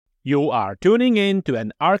You are tuning in to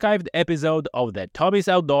an archived episode of the Tommy's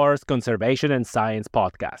Outdoors Conservation and Science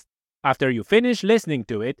podcast. After you finish listening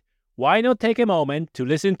to it, why not take a moment to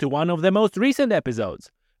listen to one of the most recent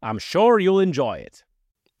episodes? I'm sure you'll enjoy it.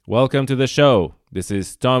 Welcome to the show. This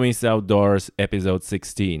is Tommy's Outdoors episode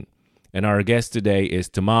 16. And our guest today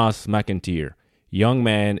is Tomás Mac, young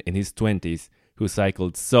man in his 20s who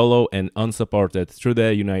cycled solo and unsupported through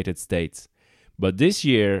the United States. But this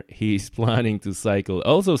year, he is planning to cycle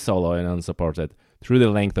also solo and unsupported through the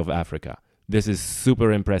length of Africa. This is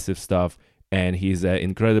super impressive stuff, and he's an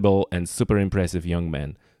incredible and super impressive young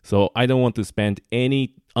man. So I don't want to spend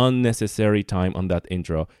any unnecessary time on that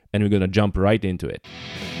intro, and we're going to jump right into it.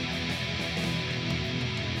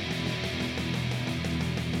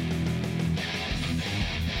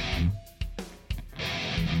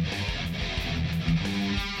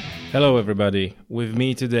 Hello, everybody. With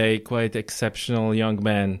me today, quite exceptional young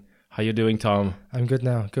man. How you doing, Tom? I'm good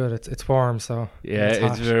now. Good. It's warm, so yeah,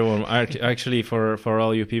 it's very warm. Actually, for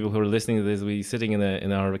all you people who are listening to this, we're sitting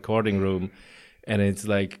in our recording room, and it's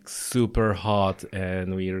like super hot,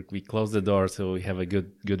 and we close the door so we have a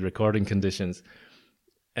good recording conditions.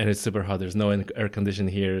 And it's super hot. There's no air condition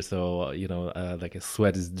here, so like a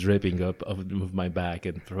sweat is dripping up of my back,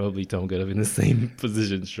 and probably Tom got up in the same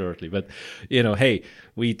position shortly. But hey,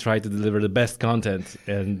 we try to deliver the best content,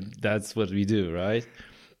 and that's what we do, right?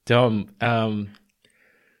 Tom,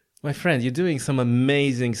 my friend, you're doing some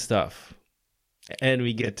amazing stuff, and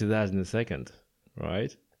we get to that in a second,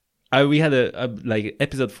 right? We had like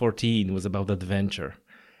episode 14 was about adventure,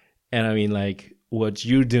 and I mean like. What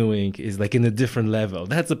you're doing is like in a different level.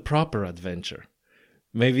 That's a proper adventure.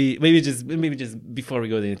 Maybe just before we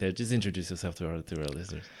go into it, just introduce yourself to our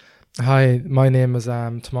listeners. Hi, my name is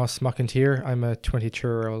Tomás Mac. I'm a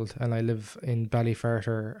 22-year-old, and I live in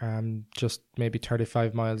Ballyferter, just maybe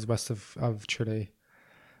 35 miles west of Tralee.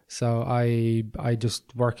 So I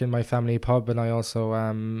just work in my family pub, and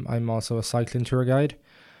I'm also a cycling tour guide,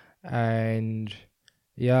 and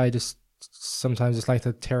yeah, I sometimes just like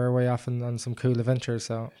to tear away off on some cool adventures.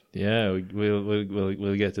 So yeah,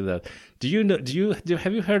 we'll get to that.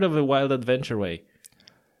 Have you heard of a Wild Adventure Way?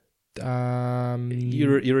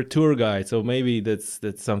 You're a tour guide, so maybe that's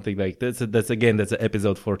something like that's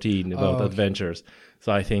episode 14 about adventures.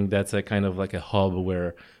 So I think that's a kind of like a hub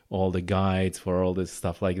where all the guides for all this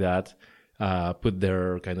stuff like that put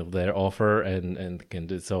their offer and can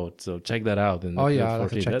do so check that out. And I'll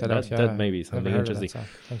check that out. That may be something interesting. That,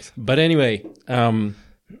 so. Thanks. But anyway,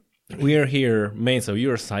 we are here, so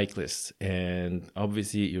you're a cyclist, and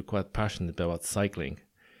obviously you're quite passionate about cycling.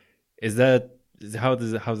 Is it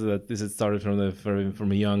started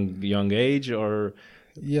from a young age, or?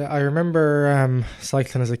 Yeah, I remember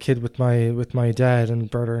cycling as a kid with my dad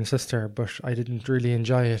and brother and sister, but I didn't really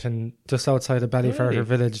enjoy it. And just outside of Ballyferter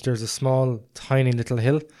village, there's a small, tiny little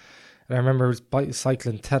hill. And I remember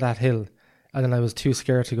cycling to that hill, and then I was too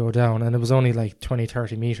scared to go down. And it was only like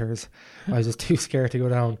 20-30 meters. I was just too scared to go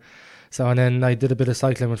down. So, and then I did a bit of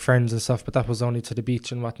cycling with friends and stuff, but that was only to the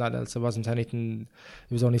beach and whatnot else. It wasn't anything,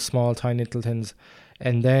 it was only small, tiny little things.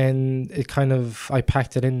 And then I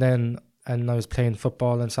packed it in then, and I was playing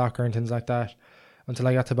football and soccer and things like that until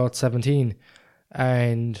I got to about 17.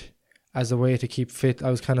 And as a way to keep fit,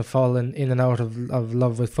 I was kind of falling in and out of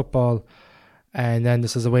love with football. And then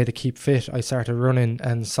this is a way to keep fit. I started running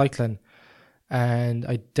and cycling. And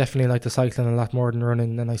I definitely like the cycling a lot more than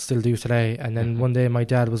running, and I still do today. And then one day my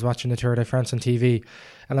dad was watching the Tour de France on TV,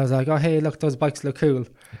 and I was like, oh, hey, look, those bikes look cool.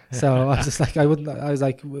 So I was just like, I was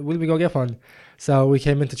like, will we go get one? So we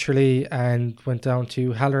came into Tralee and went down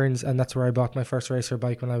to Halloran's, and that's where I bought my first racer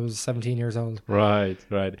bike when I was 17 years old. Right.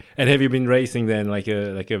 And have you been racing then, like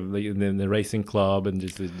in the racing club and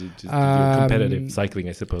just competitive cycling,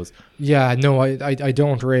 I suppose? Yeah, no, I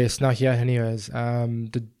don't race, not yet anyways.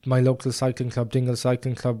 My local cycling club, Dingle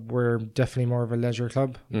Cycling Club, we're definitely more of a leisure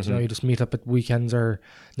club. Mm-hmm. You just meet up at weekends, or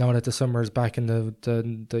now that the summer's back and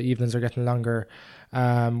the evenings are getting longer,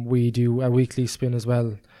 we do a weekly spin as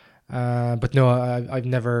well. But no,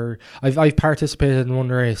 I've participated in one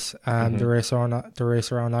race, the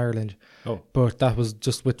race around Ireland. Oh, but that was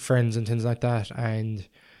just with friends and things like that, and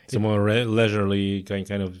so more leisurely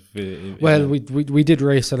kind of. We did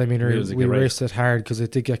race it. I mean, we raced it hard because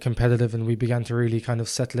it did get competitive, and we began to really kind of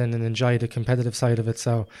settle in and enjoy the competitive side of it.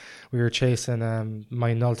 So we were chasing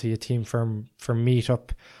my Nulty, a team from Meet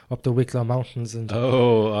up the Wicklow Mountains, and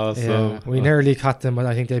awesome! Yeah, we nearly caught them, but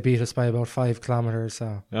I think they beat us by about 5 kilometers.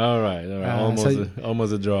 So all right,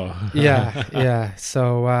 almost a draw. yeah.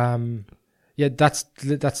 So yeah,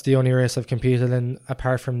 that's the only race I've competed in.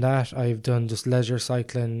 Apart from that, I've done just leisure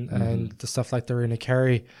cycling and the stuff like the Rena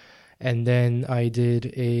Kerry. And then I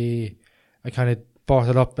kind of bought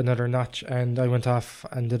it up another notch, and I went off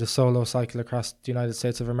and did a solo cycle across the United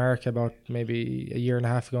States of America about maybe a year and a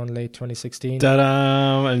half ago in late 2016.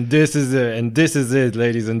 Ta-da! And this is it,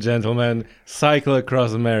 ladies and gentlemen. Cycle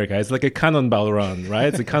across America. It's like a cannonball run, right?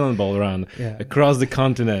 It's a cannonball run across the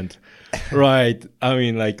continent. Right. I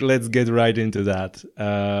mean, like, let's get right into that.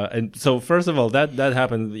 And so, first of all, that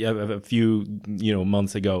happened a few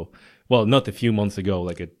months ago. Well, not a few months ago,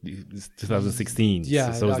 like 2016.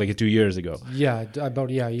 Yeah. So it's like 2 years ago. Yeah, about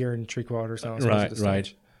a year and 3/4 now.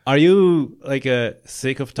 Right. Are you like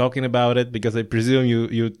sick of talking about it? Because I presume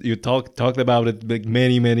you talked about it like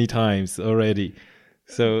many times already.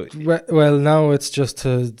 So well, now it's just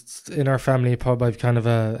in our family pub. I've kind of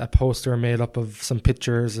a poster made up of some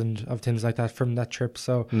pictures and of things like that from that trip.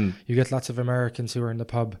 So you get lots of Americans who are in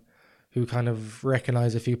the pub who kind of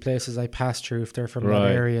recognize a few places I passed through if they're from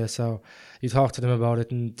that area. So you talk to them about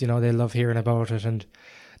it, and they love hearing about it, and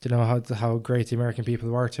how great the American people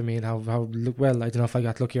were to me, and how well, I don't know if I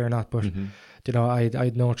got lucky or not, but I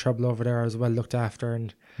had no trouble over there. I was well looked after,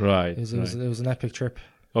 and it was an epic trip.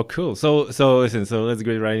 Oh, cool. So listen, so let's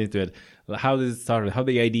get right into it. How did it start? How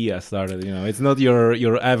the idea started? It's not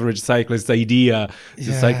your average cyclist idea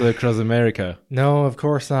to cycle across America. No, of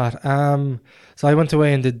course not. So I went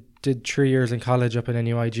away and did 3 years in college up in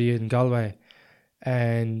NUIG in Galway,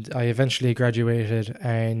 and I eventually graduated,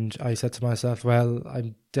 and I said to myself, well,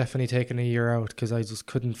 I'm definitely taking a year out, because I just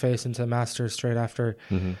couldn't face into a master's straight after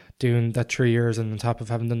doing that 3 years, and on top of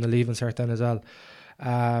having done the Leaving Cert then as well.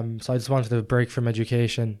 So I just wanted a break from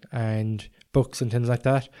education and books and things like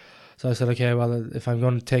that. So I said, okay, well, if I'm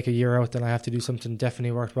going to take a year out, then I have to do something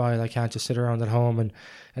definitely worthwhile. I can't just sit around at home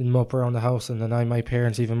and mope around the house and deny my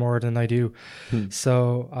parents even more than I do.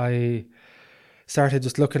 So I started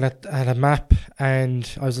just looking at a map,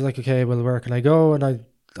 and I was like, okay, well, where can I go? And I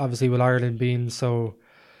obviously, with Ireland being so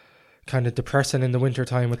kind of depressing in the winter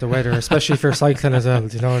time with the weather, especially for cycling as well,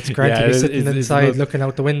 it's great to be sitting inside looking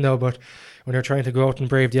out the window, but when you're trying to go out and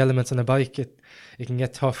brave the elements on a bike, it can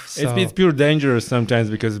get tough. So. It's pure dangerous sometimes,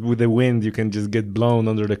 because with the wind you can just get blown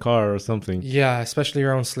under the car or something. Yeah, especially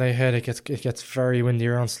around Slayhead, it gets very windy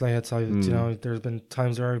around Slayhead. So there's been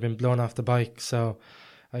times where I've been blown off the bike. So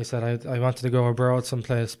I said I wanted to go abroad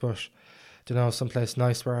someplace, but someplace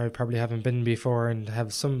nice where I probably haven't been before and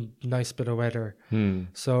have some nice bit of weather.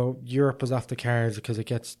 So Europe was off the cards because it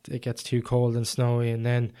gets too cold and snowy, and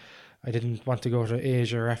then I didn't want to go to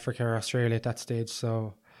Asia or Africa or Australia at that stage.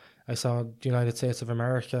 So I saw the United States of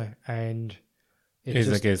America, and it's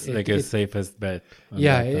a safest bet.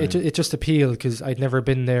 It just appealed because I'd never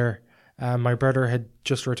been there. My brother had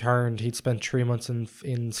just returned. He'd spent 3 months in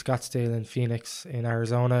Scottsdale and Phoenix in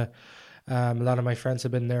Arizona. A lot of my friends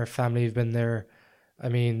have been there, family have been there. I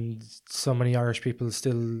mean, so many Irish people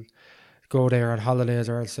still go there on holidays,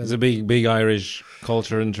 or else there's a big Irish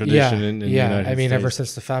culture and tradition in the United States. Ever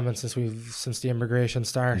since the famine, since the immigration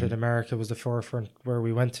started, America was the forefront where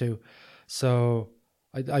we went to. So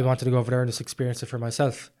I wanted to go over there and just experience it for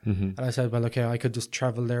myself. And I said, well, okay, I could just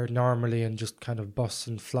travel there normally and just kind of bus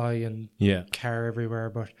and fly and car everywhere.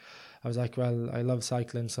 But I was like, well, I love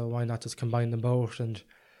cycling, so why not just combine them both, and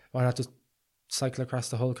why not just cycle across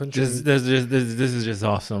the whole country? This is just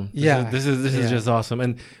awesome. This is just awesome.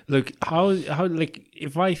 And look, how like,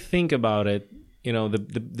 if I think about it,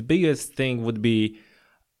 the biggest thing would be,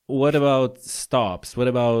 what about stops? What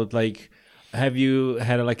about, like, have you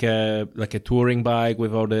had like a touring bike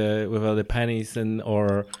with all the pennies, and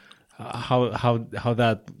or how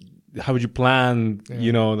would you plan,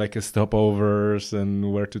 like a stopovers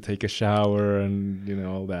and where to take a shower and,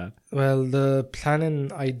 all that? Well, the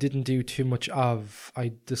planning I didn't do too much of.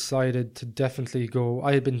 I decided to definitely go.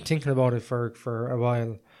 I had been thinking about it for a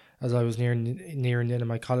while as I was nearing the end of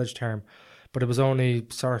my college term, but it was only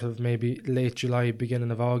sort of maybe late July,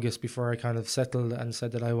 beginning of August before I kind of settled and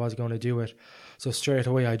said that I was going to do it. So straight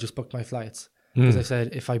away, I just booked my flights. Because I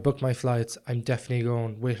said, if I book my flights, I'm definitely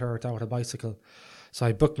going with or without a bicycle. So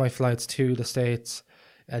I booked my flights to the States,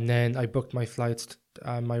 and then I booked my flights,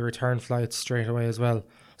 my return flights straight away as well,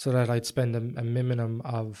 so that I'd spend a minimum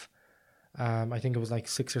of, I think it was like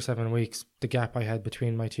 6 or 7 weeks, the gap I had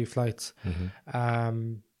between my two flights.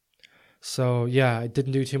 So yeah, I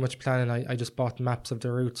didn't do too much planning. I just bought maps of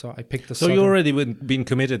the route, so I picked the. So you already been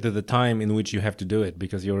committed to the time in which you have to do it,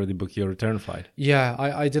 because you already booked your return flight. Yeah,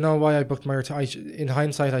 I don't know why I booked my return. In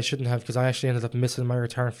hindsight, I shouldn't have, because I actually ended up missing my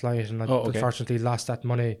return flight, and unfortunately lost that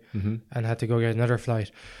money and had to go get another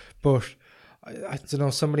flight. But I don't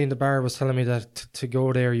know, somebody in the bar was telling me that to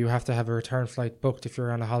go there you have to have a return flight booked if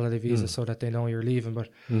you're on a holiday visa so that they know you're leaving. But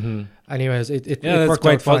anyways, it worked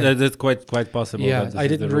out fine. That's quite possible. Yeah, I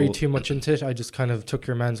didn't read too much into it. I just kind of took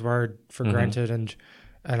your man's word for granted, and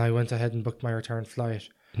I went ahead and booked my return flight.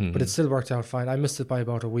 But it still worked out fine. I missed it by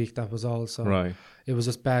about a week, that was all. So it was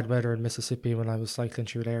just bad weather in Mississippi when I was cycling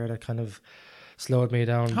through there that kind of slowed me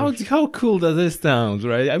down. How cool does this sound,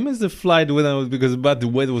 right? I missed the flight when I was, because the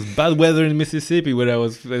weather was bad weather in Mississippi when I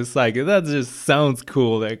was cycling. That just sounds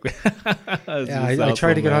cool. Like, I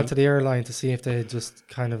tried to get onto the airline to see if they just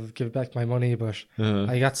kind of give back my money, but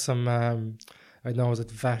I got some. I know it was at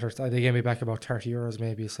VAT, or they gave me back about €30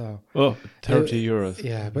 maybe. So 30 euros.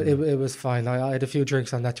 Yeah, but it was fine. I had a few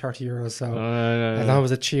drinks on that €30. So and that was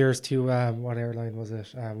a cheers to what airline was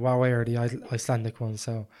it? Huawei, or the Icelandic one.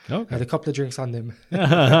 So I had a couple of drinks on them.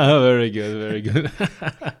 Very good, very good.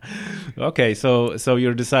 Okay, so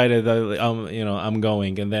you decided that I'm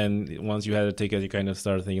going, and then once you had a ticket, you kind of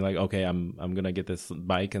started thinking like, okay, I'm gonna get this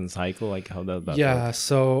bike and cycle. Like, how does that work?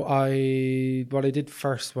 So what I did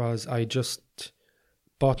first was I just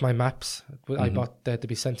bought my maps. I bought that to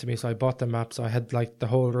be sent to me, so I bought the maps. So I had like the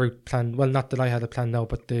whole route planned. Well, not that I had a plan now,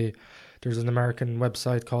 but there's an American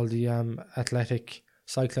website called the Athletic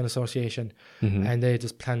Cycling Association, and they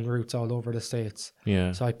just plan routes all over the States.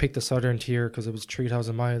 Yeah. So I picked the southern tier because it was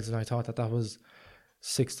 3,000 miles, and I thought that was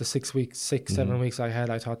 7 weeks I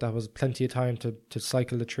had. I thought that was plenty of time to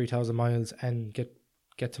cycle the 3,000 miles and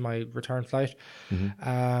get to my return flight.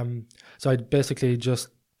 So I basically just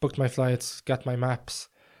booked my flights, got my maps,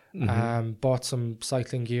 bought some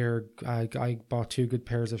cycling gear. I bought 2 good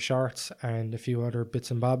pairs of shorts and a few other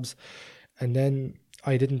bits and bobs. And then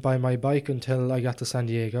I didn't buy my bike until I got to San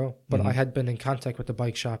Diego, but I had been in contact with the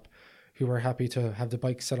bike shop who were happy to have the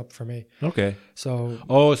bike set up for me. Okay. So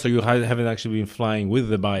so you haven't actually been flying with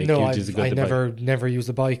the bike? No, I never used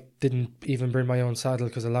the bike. Didn't even bring my own saddle,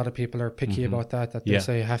 because a lot of people are picky about that they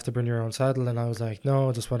say you have to bring your own saddle, and I was like,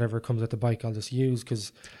 no, just whatever comes with the bike I'll just use,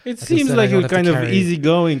 because it seems like you're kind of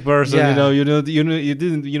easygoing person. You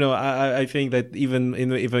didn't. I think that even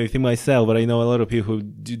if I think myself, but I know a lot of people who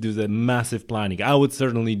do the massive planning. I would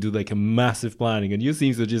certainly do like a massive planning, and you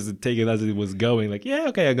seem to just take it as it was going. Like, yeah,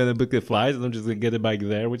 okay, I'm gonna book the flights and I'm just gonna get the bike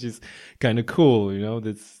there, which is kind of cool.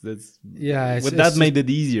 That's that made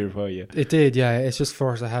it easier for you. It did, yeah. It's just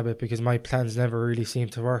force of habit, because my plans never really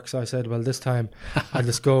seemed to work. So I said, well, this time I'll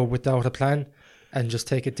just go without a plan and just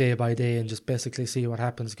take it day by day and just basically see what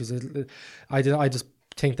happens, because I just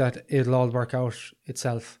think that it'll all work out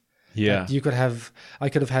itself. Yeah, I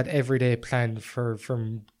could have had every day planned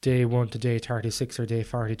from day 1 to day 36 or day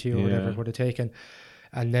 42 or whatever it would have taken.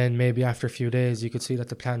 And then maybe after a few days, you could see that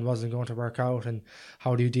the plan wasn't going to work out. And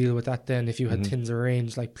how do you deal with that then? If you had tins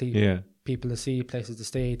arranged, like people to see, places to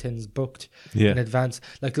stay, tins booked in advance.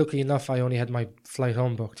 Like, luckily enough, I only had my flight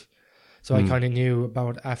home booked. So I kind of knew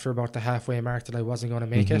after about the halfway mark that I wasn't going to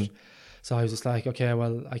make it. So I was just like, okay,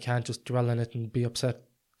 well, I can't just dwell on it and be upset,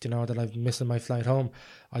 that I'm missing my flight home.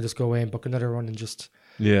 I'll just go away and book another one and just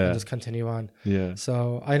continue on. Yeah.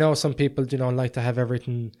 So I know some people, like to have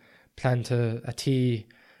everything planned to a T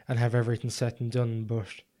and have everything set and done, but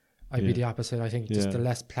I'd be the opposite. I think just the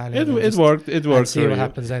less planning. It worked. And see what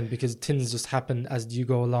happens then, because things just happen as you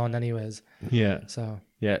go along, anyways. Yeah. So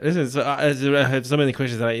yeah, I have so many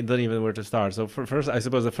questions that I don't even know where to start. So first, I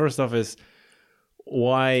suppose the first stuff is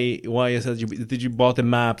why you said did you bought the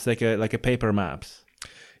maps like a paper maps?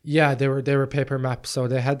 Yeah, they were paper maps, so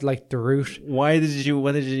they had like the route. Why did you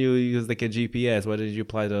use like a GPS? Why did you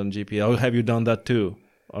apply it on GPS? Or have you done that too?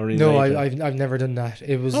 No, I've never done that.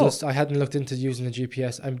 It was just I hadn't looked into using a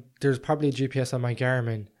GPS. There's probably a GPS on my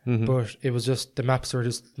Garmin, but it was just the maps were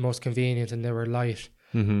just most convenient and they were light.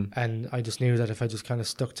 And I just knew that if I just kind of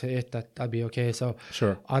stuck to it, that I'd be okay. So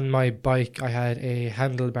on my bike, I had a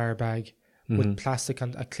handlebar bag with plastic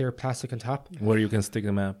and a clear plastic on top, where you can stick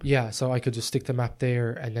the map. Yeah, so I could just stick the map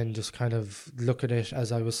there and then just kind of look at it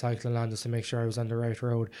as I was cycling along, just to make sure I was on the right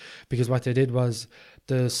road. Because what they did was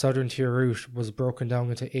the southern tier route was broken down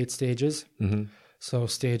into 8 stages. So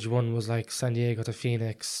stage 1 was like San Diego to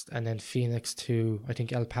Phoenix, and then Phoenix to I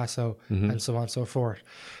think El Paso, and so on and so forth.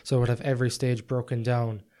 So it would have every stage broken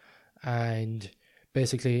down, and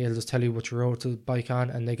basically it'll just tell you which road to bike on,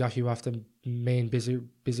 and they got you off the main busy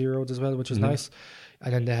roads as well, which is nice.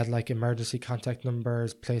 And then they had like emergency contact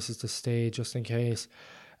numbers, places to stay just in case.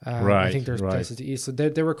 I think there's places to eat, so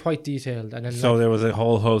they were quite detailed. And then there was a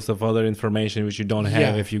whole host of other information which you don't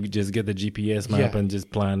have if you just get the GPS map and just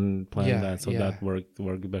plan that. So that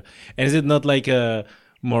worked better. And is it not like a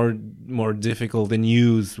more difficult than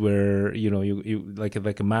use, where you like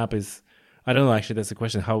a map is? I don't know. Actually, that's the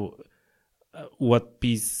question. what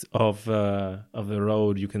piece of the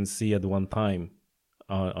road you can see at one time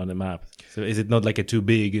on the map. So is it not like a too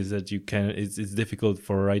big? Is that it's difficult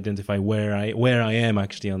for identify where I am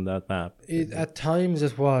actually on that map? At times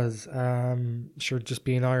it was. Sure, just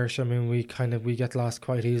being Irish, I mean, we get lost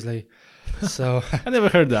quite easily. So I never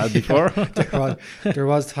heard that before. there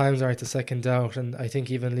was times where I had to second out, and I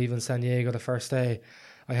think even leaving San Diego the first day,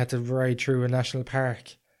 I had to ride through a national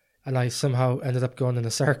park, and I somehow ended up going in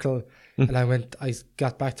a circle, and I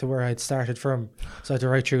got back to where I'd started from, so I had to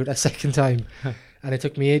ride through it a second time. And it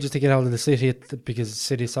took me ages to get out of the city because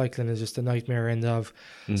city cycling is just a nightmare end of.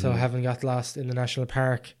 So having got lost in the national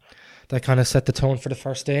park, that kind of set the tone for the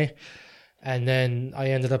first day. And then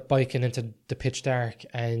I ended up biking into the pitch dark,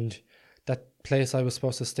 and that place I was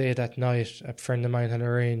supposed to stay that night, a friend of mine had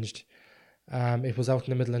arranged. It was out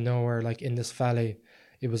in the middle of nowhere, like in this valley.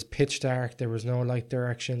 It was pitch dark. There was no light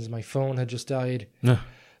directions. My phone had just died.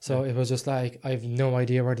 So it was just like, I have no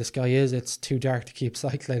idea where this guy is. It's too dark to keep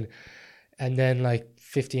cycling. And then like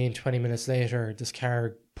 15, 20 minutes later, this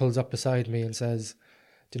car pulls up beside me and says,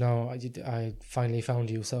 I finally found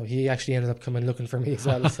you. So he actually ended up coming looking for me as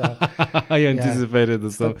well. So I anticipated the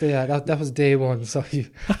stuff. Yeah, that was day one. So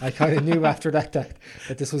I kind of knew after that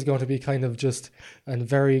this was going to be kind of just a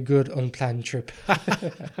very good unplanned trip.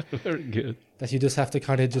 Very good. That you just have to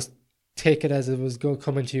kind of just take it as it was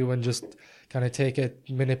coming to you, and just kind of take it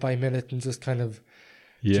minute by minute, and just kind of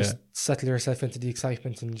just settle yourself into the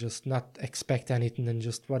excitement and just not expect anything, and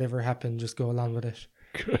just whatever happened, just go along with it.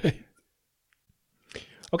 Great.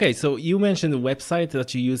 Okay, so you mentioned the website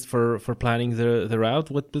that you used for planning the route.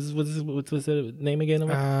 What was the name again of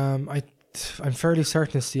it? I'm fairly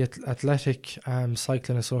certain it's the Athletic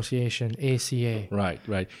Cycling Association, ACA.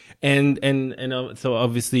 Right. And so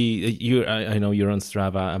obviously I know you're on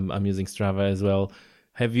Strava. I'm using Strava as well.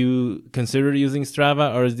 Have you considered using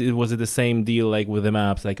Strava, or was it the same deal like with the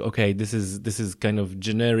maps? Like, okay, this is kind of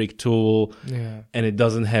generic tool, and it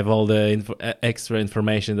doesn't have all the extra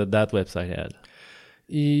information that website had.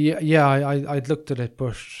 Yeah, I'd looked at it,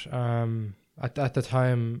 but at the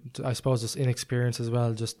time, I suppose it's inexperience as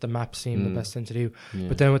well. Just the maps seemed the best thing to do. Yeah.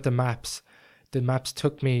 But then with the maps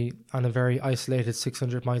took me on a very isolated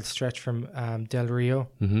 600-mile stretch from Del Rio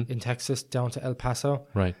in Texas down to El Paso,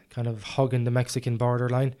 right? Kind of hugging the Mexican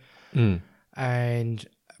borderline. And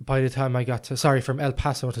by the time I got to, from El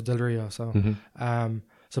Paso to Del Rio. So,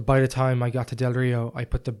 so by the time I got to Del Rio, I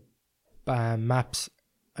put the maps,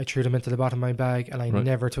 I threw them into the bottom of my bag, and I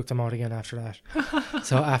never took them out again after that.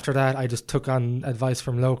 So after that, I just took on advice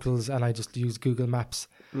from locals, and I just used Google Maps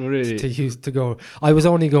to go. I was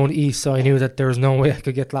only going east, so I knew that there was no way I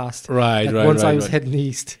could get lost. Once I was heading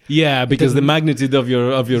east. Yeah, because the magnitude of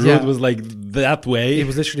your road was like that way. It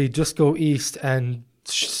was literally just go east, and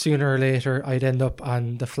sooner or later I'd end up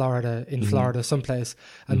on Florida someplace.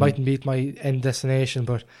 I mightn't beat my end destination,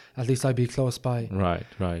 but at least I'd be close by. Right.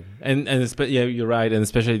 And you're right, and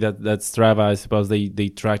especially that Strava, I suppose they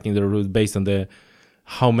tracking the route based on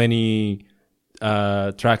how many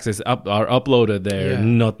tracks are uploaded there,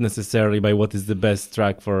 not necessarily by what is the best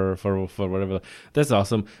track for whatever. That's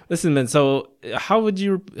awesome. Listen, man, so did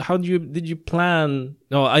you plan?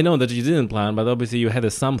 No, I know that you didn't plan, but obviously you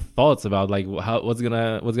had some thoughts about like what's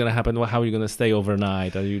gonna happen, how are you gonna stay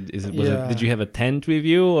overnight? Did you have a tent with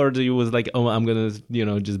you, or was like, oh, I'm gonna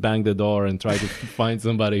just bang the door and try to find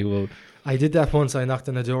somebody who will. I did that once. I knocked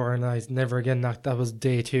on the door, and I never again knocked. That was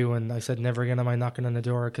day 2, and I said never again am I knocking on the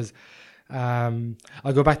door, because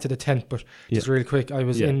I'll go back to the tent, but just real quick, I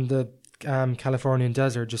was in the Californian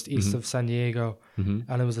desert just east of San Diego,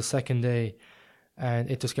 and it was the second day,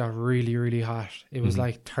 and it just got really, really hot. It was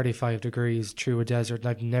like 35 degrees through a desert, and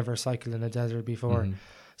I've never cycled in a desert before.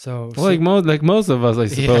 So like most of us, I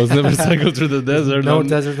suppose, never cycled through the desert.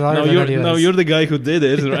 Desert. You're the guy who did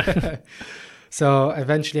it, right? So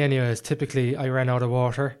eventually, anyways, typically I ran out of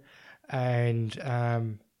water,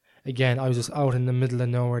 and again, I was just out in the middle of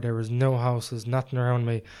nowhere. There was no houses, nothing around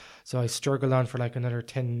me. So I struggled on for like another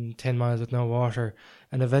 10 miles with no water.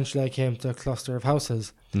 And eventually I came to a cluster of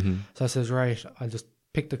houses. So I says, right, I'll just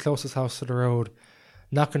pick the closest house to the road,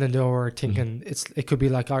 knock on the door, thinking it could be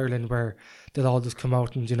like Ireland, where they'll all just come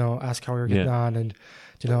out and, ask how you're getting on, and,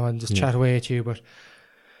 and just chat away at you. But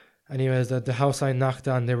anyways, the house I knocked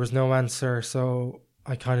on, there was no answer. So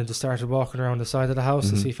I kind of just started walking around the side of the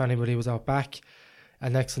house to see if anybody was out back.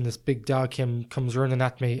 And next thing, this big dog comes running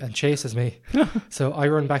at me and chases me. So I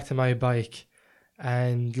run back to my bike,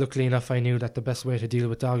 and luckily enough, I knew that the best way to deal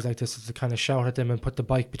with dogs like this is to kind of shout at them and put the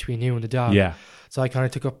bike between you and the dog. Yeah. So I kind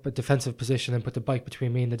of took up a defensive position and put the bike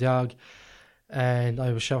between me and the dog, and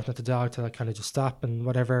I was shouting at the dog to kind of just stop and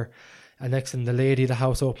whatever. And next thing, the lady of the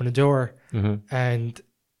house opened the door, and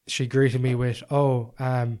she greeted me with,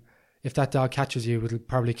 if that dog catches you, it'll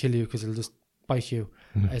probably kill you because it'll just bite you.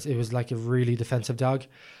 It was like a really defensive dog.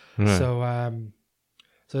 Right.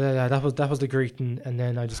 So yeah, that was the greeting. And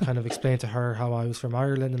then I just kind of explained to her how I was from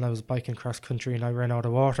Ireland and I was biking cross country and I ran out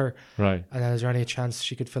of water. Right. And is there any chance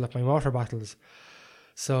she could fill up my water bottles?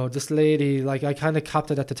 So this lady, like, I kind of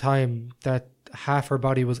copped it at the time that half her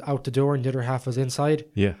body was out the door and the other half was inside.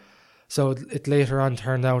 Yeah. So it later on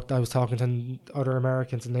turned out, I was talking to other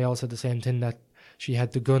Americans and they all said the same thing, that she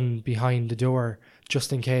had the gun behind the door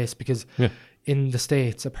just in case, because in the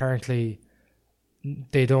States, apparently,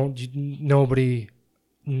 nobody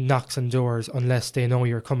knocks on doors unless they know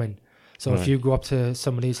you're coming. So if you go up to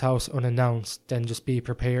somebody's house unannounced, then just be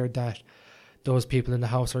prepared that those people in the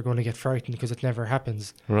house are going to get frightened because it never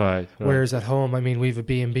happens. Right. Whereas at home, I mean, we have a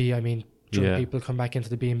B&B, I mean, drunk people come back into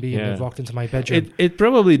the B&B and they've walked into my bedroom. It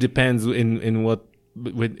probably depends in what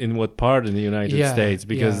part in the United States,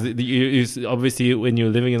 because you obviously when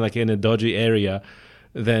you're living in a dodgy area,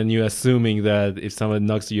 then you're assuming that if someone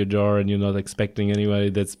knocks at your door and you're not expecting anybody,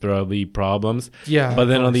 that's probably problems. Yeah. But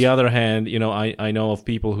then on the other hand, I know of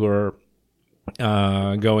people who are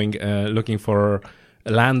going looking for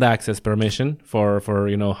land access permission for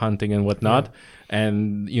hunting and whatnot.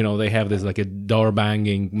 And they have this like a door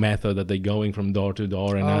banging method that they're going from door to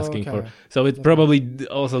door and asking for. So it probably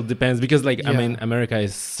also depends, because I mean, America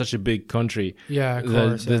is such a big country. Yeah, of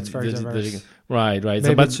course. It's very diverse. Right.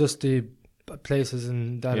 Maybe but it's just the places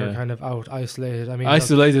that are kind of out isolated. I mean,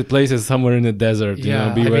 isolated places somewhere in the desert.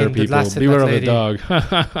 Beware people. Beware of a dog.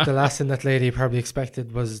 The last thing that lady probably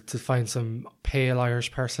expected was to find some pale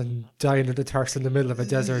Irish person dying of the thirst in the middle of a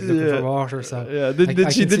desert looking for water. So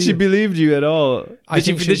did she believe you at all?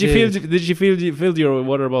 Did she fill your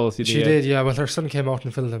water bottles? She did. Yeah. Well, her son came out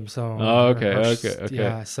and filled them. So. Okay.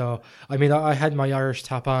 Yeah. So I mean, I had my Irish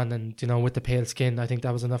top on, and with the pale skin, I think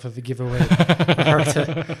that was enough of a giveaway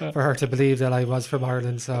for her to believe that I was from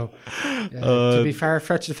Ireland. So to be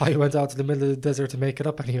far-fetched if I went out to the middle of the desert to make it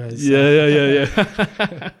up anyways. So.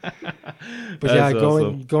 Yeah. But yeah,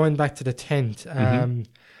 going back to the tent.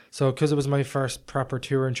 So because it was my first proper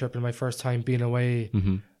touring trip and my first time being away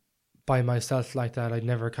by myself like that, I'd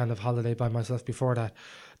never kind of holiday by myself before that.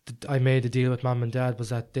 I made a deal with mum and dad was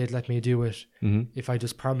that they'd let me do it if I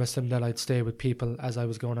just promised them that I'd stay with people as I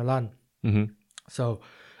was going along. So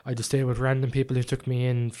I just stayed with random people who took me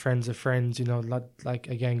in, friends of friends, like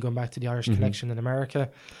again, going back to the Irish connection in America.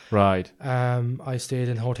 Right. I stayed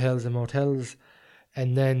in hotels and motels.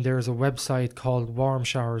 And then there's a website called Warm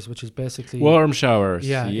Showers, which is basically... Warm Showers.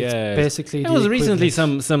 Yeah. It's basically... There was recently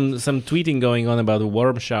some tweeting going on about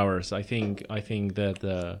warm showers. I think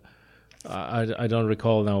that... I don't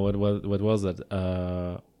recall now what was it.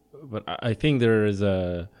 But I think there is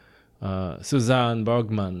a... Suzanne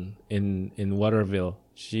Bergman in Waterville.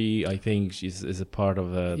 I think she's a part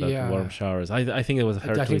of that Warm Showers. I think it was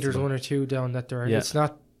her. I think there's one or two down that there. It's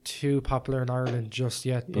not too popular in Ireland just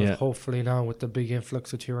yet, but hopefully now with the big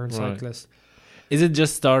influx of touring cyclists. Is it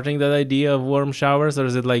just starting that idea of warm showers, or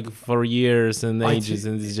is it like for years and ages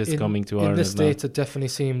and it's just coming to Ireland? In the States, it definitely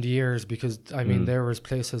seemed years, because I mean there was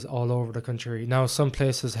places all over the country. Now some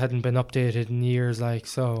places hadn't been updated in years,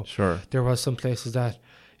 Sure. There was some places that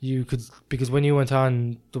you could, because when you went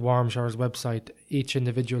on the Warm Showers website, each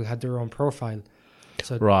individual had their own profile.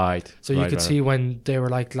 So you could see when they were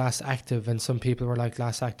last active, and some people were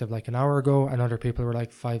last active an hour ago, and other people were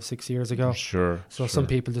 5-6 years ago. Sure. So some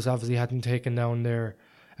people just obviously hadn't taken down their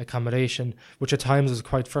accommodation, which at times was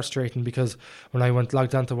quite frustrating, because when I went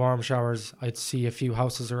logged onto Warm Showers, I'd see a few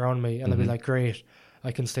houses around me, and I'd be like, great,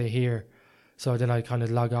 I can stay here. So then I kind of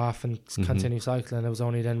log off and continue cycling. It was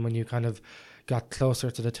only then when you kind of got closer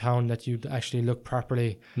to the town that you'd actually look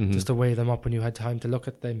properly, just to weigh them up when you had time to look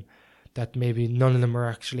at them, that maybe none of them were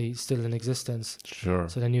actually still in existence. Sure.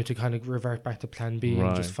 So then you had to kind of revert back to plan B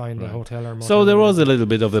and just find a hotel or motel. So there was a little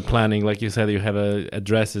bit of the planning, like you said. You have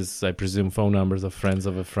addresses, I presume, phone numbers of friends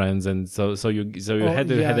of friends, and so you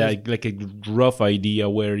had a rough idea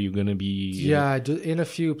where you're gonna be. Yeah, in a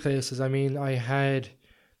few places. I mean,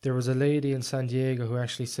 there was a lady in San Diego who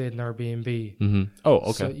actually stayed in our B&B. Oh,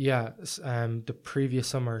 okay. So, the previous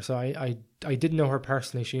summer. So I didn't know her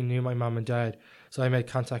personally. She knew my mom and dad. So I made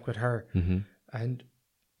contact with her. And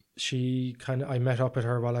I met up with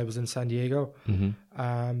her while I was in San Diego.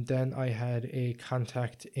 Then I had a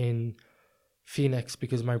contact in Phoenix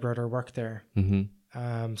because my brother worked there.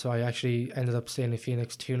 So I actually ended up staying in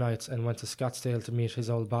Phoenix 2 nights and went to Scottsdale to meet his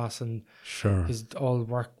old boss and his old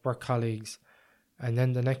work colleagues. And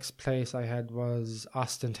then the next place I had was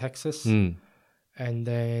Austin, Texas. And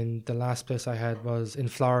then the last place I had was in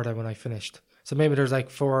Florida when I finished. So maybe there's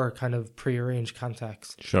like 4 kind of pre-arranged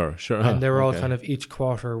contacts. Sure. And they were all kind of each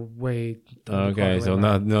quarter way. Okay, so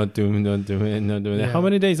not doing that. Yeah. How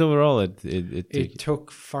many days overall it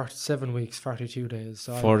took 7 weeks, 42 days.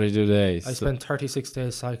 So 42 days. I spent 36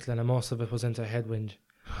 days cycling, and most of it was into headwind,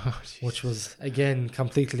 which was again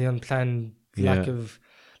completely unplanned.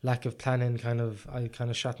 Lack of planning. I kind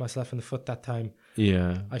of shot myself in the foot that time.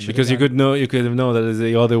 Yeah, because you could have known that it's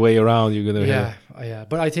the other way around. You're gonna yeah.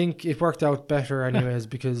 But I think it worked out better anyways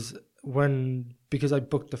because I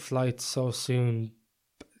booked the flights so soon,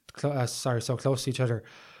 so close to each other.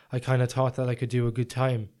 I kind of thought that I could do a good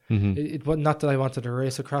time. Mm-hmm. It was not that I wanted to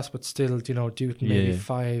race across, but still, do it in maybe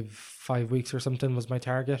 5 weeks or something was my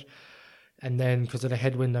target. And then because of the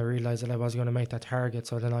headwind, I realized that I wasn't going to make that target.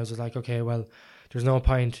 So then I was just like, okay, well, there's no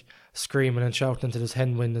point screaming and shouting into this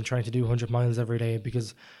headwind and trying to do 100 miles every day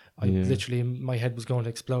because I literally, my head was going to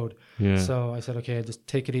explode. Yeah. So I said, okay, just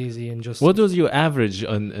take it easy and just... What was your average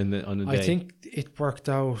on a day? I think it worked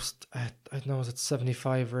out at, I don't know, was it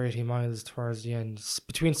 75 or 80 miles towards the end?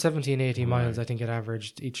 Between 70 and 80 miles, I think it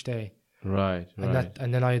averaged each day. Right.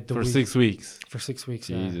 And then I had the for 6 weeks. For 6 weeks,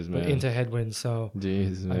 Jesus, man. But into headwinds, so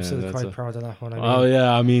Jesus, man. I'm still quite proud of that one.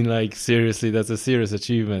 I mean, like seriously, that's a serious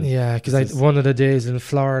achievement. Yeah, because one of the days in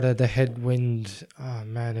Florida, the headwind, oh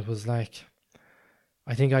man, it was like,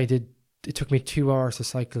 I think it took me 2 hours to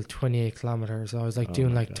cycle 28 kilometers. I was like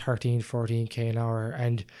doing like 13, 14k an hour,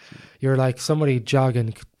 and you're like somebody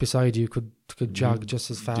jogging beside you could jog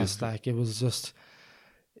just as fast. Like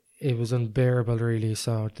it was unbearable, really.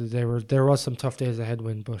 So there was some tough days of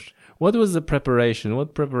headwind, but what was the preparation?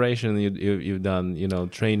 What preparation you've done?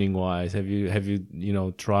 Training wise, have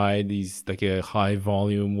you tried these like a high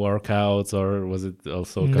volume workouts, or was it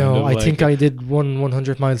also I think I did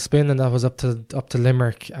 100 mile spin, and that was up to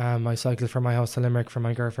Limerick. I cycled from my house to Limerick for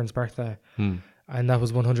my girlfriend's birthday. And that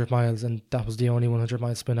was 100 miles, and that was the only 100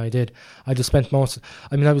 mile spin I did. I just spent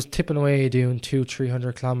I was tipping away doing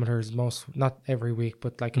 200-300 kilometers not every week,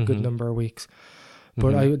 but like a good number of weeks.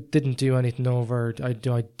 But I didn't do anything over. I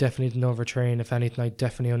definitely didn't overtrain. If anything, I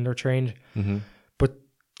definitely undertrained. But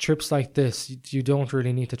trips like this, you don't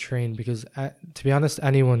really need to train because, to be honest,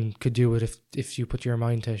 anyone could do it if you put your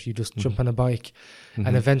mind to it. You just jump on a bike,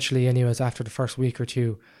 and eventually, anyways, after the first week or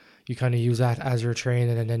two, you kind of use that as your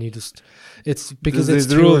training, and then it's because it's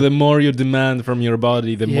the rule. The more you demand from your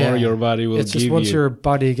body, the more your body will give you. It's just once your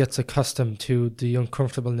body gets accustomed to the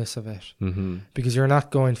uncomfortableness of it, because you're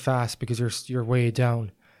not going fast because you're way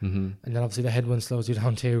down, and then obviously the headwind slows you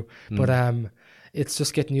down too. But it's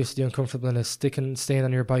just getting used to the uncomfortableness, staying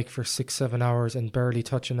on your bike for 6-7 hours and barely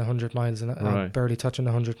touching 100 miles,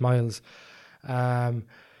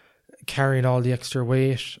 carrying all the extra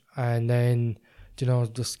weight, and then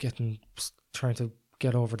just trying to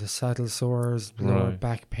get over the saddle sores, lower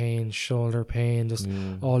back pain, shoulder pain, just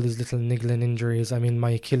all these little niggling injuries. I mean,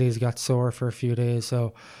 my Achilles got sore for a few days,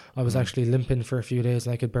 so I was actually limping for a few days,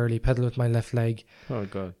 and I could barely pedal with my left leg. Oh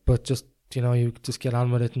God! But just you just get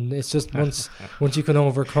on with it, and it's just once you can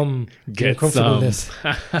overcome the uncomfortableness,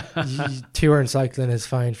 touring cycling is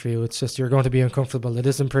fine for you. It's just you're going to be uncomfortable. It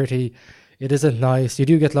isn't pretty. It isn't nice. You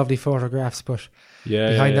do get lovely photographs, but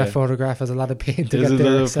behind that photograph is a lot of pain to get there. There's a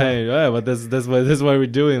lot of pain. Yeah, but that's why we're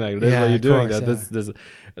doing like that's why you're doing that.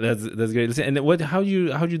 That's great. Listen, and how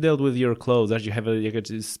you dealt with your clothes? Did you have you could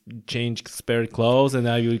change spare clothes, and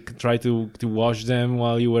now you try to wash them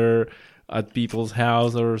while you were at people's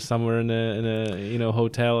house or somewhere in a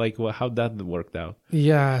hotel? Like how that worked out?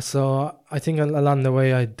 Yeah, so I think along the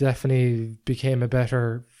way I definitely became a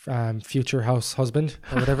better future house husband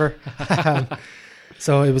or whatever.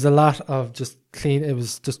 So it was a lot of just clean. It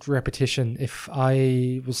was just repetition. If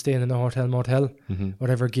I was staying in a hotel motel,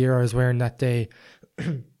 whatever gear I was wearing that day,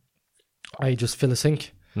 I just fill a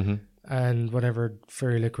sink and whatever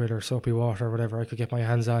fairy liquid or soapy water or whatever I could get my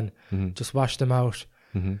hands on, just wash them out.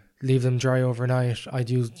 Leave them dry overnight. I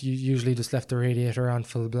usually just left the radiator on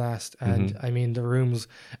full blast, and I mean the rooms.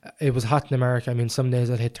 It was hot in America. I mean some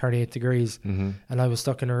days I'd hit 38 degrees, and I was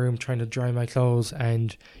stuck in a room trying to dry my clothes.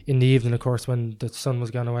 And in the evening, of course, when the sun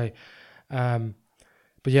was gone away,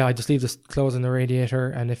 but yeah, I just leave the clothes in the radiator,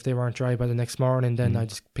 and if they weren't dry by the next morning, then I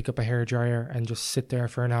just pick up a hairdryer and just sit there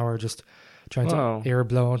for an hour, just trying to air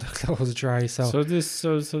blow the clothes dry. So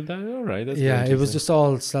that all right. That's it was just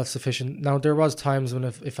all self-sufficient. Now there was times when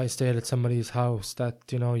if I stayed at somebody's house that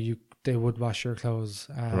they would wash your clothes.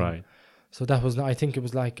 Right. So that was, I think it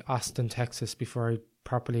was like Austin, Texas, before I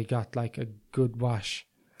properly got like a good wash.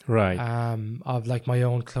 Right. Of like my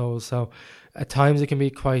own clothes. So at times it can be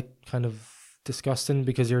quite kind of disgusting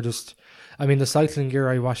because you're just, I mean, the cycling gear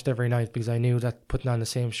I washed every night because I knew that putting on the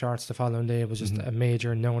same shorts the following day was just a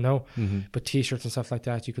major no. But t-shirts and stuff like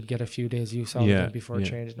that, you could get a few days use out of them before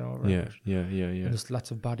changing over. Yeah. And there's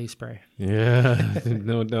lots of body spray. Yeah.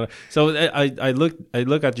 No. So I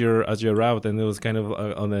look at your route, and it was kind of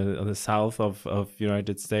on the south of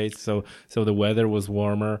United States. So the weather was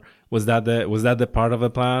warmer. Was that the part of the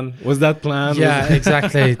plan? Was that planned? Yeah,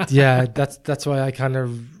 exactly. Yeah, that's why I kind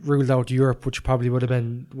of ruled out Europe, which probably would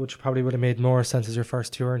have made more sense as your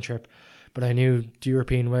first touring trip. But I knew the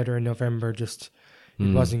European weather in November it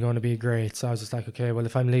wasn't going to be great. So I was just like, okay, well,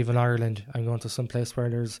 if I'm leaving Ireland, I'm going to some place where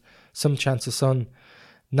there's some chance of sun,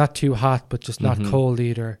 not too hot, but just not cold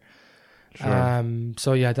either. Sure.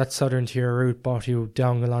 So yeah, that southern tier route brought you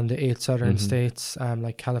down along the 8 southern states,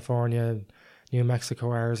 like California, New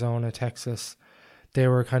Mexico, Arizona, Texas. They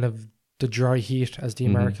were kind of the dry heat, as the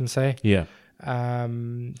Americans say. Yeah.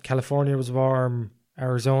 California was warm.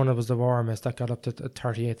 Arizona was the warmest. That got up to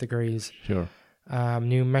 38 degrees. Sure.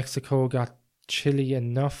 New Mexico got chilly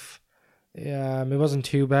enough. It wasn't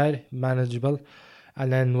too bad, manageable.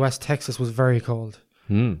 And then West Texas was very cold.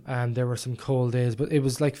 There were some cold days, but it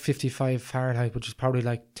was like 55 Fahrenheit, which is probably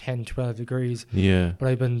like 10, 12 degrees. Yeah. But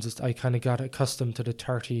I kind of got accustomed to the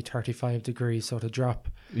 30, 35 degrees. So to drop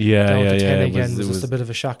down to 10 again was just a bit of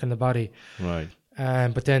a shock in the body. Right.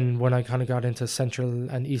 But then when I kind of got into Central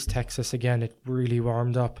and East Texas again, it really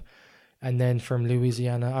warmed up. And then from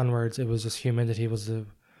Louisiana onwards, it was just humidity was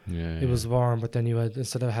it was warm, but then you had,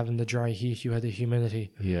 instead of having the dry heat, you had the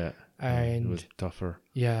humidity. Yeah. And it was tougher.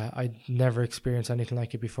 Yeah, I'd never experienced anything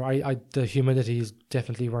like it before. The humidity is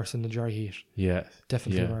definitely worse than the dry heat. Yeah.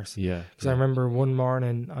 Definitely worse. Yeah. Because I remember one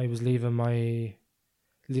morning I was leaving I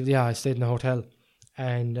stayed in a hotel,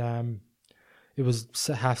 and it was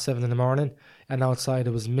 6:30 in the morning, and outside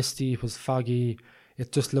it was misty, it was foggy,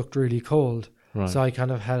 it just looked really cold. Right. So I kind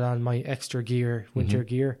of had on my extra gear, winter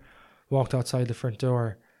gear, walked outside the front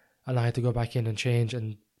door, and I had to go back in and change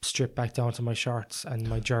and strip back down to my shorts and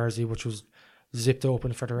my jersey, which was zipped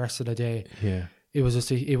open for the rest of the day. Yeah. It was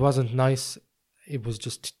just, it wasn't nice. It was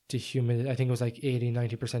just the humidity. I think it was like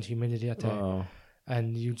 80-90% humidity at that. Wow.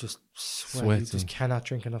 And you just sweat. You just cannot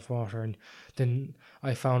drink enough water. And then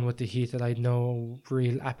I found with the heat that I had no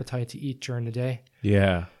real appetite to eat during the day.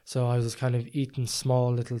 Yeah. So I was just kind of eating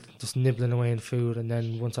small little, just nibbling away in food. And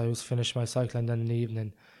then once I was finished my cycling, then in the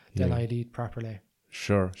evening, then I'd eat properly.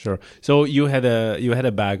 Sure. So you had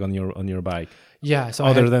a bag on your bike. Yeah. So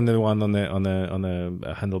other than the one on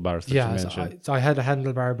the handlebars that you mentioned. So I had a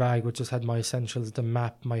handlebar bag which just had my essentials: the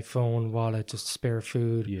map, my phone, wallet, just spare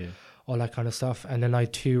food, all that kind of stuff. And then I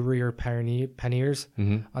had 2 rear panniers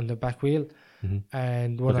on the back wheel,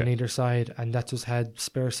 and one on either side, and that just had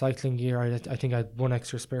spare cycling gear. I think I had one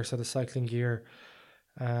extra spare set of cycling gear,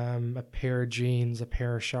 a pair of jeans, a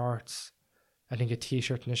pair of shorts, I think a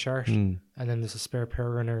t-shirt and a shirt, and then there's a spare pair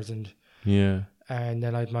of runners, and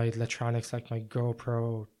then I had my electronics like my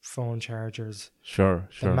GoPro, phone chargers,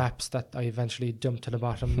 the maps that I eventually dumped to the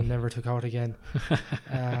bottom and never took out again.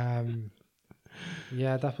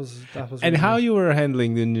 That was. And really how you were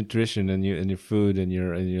handling the nutrition and your food and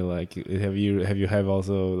your like, have you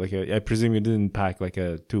also like I presume you didn't pack like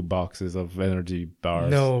 2 boxes of energy bars?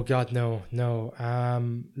 No, God, no.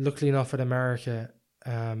 Luckily enough, in America,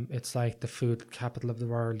 it's like the food capital of the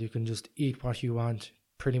world. You can just eat what you want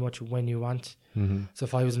pretty much when you want. So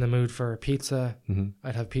if I was in the mood for pizza,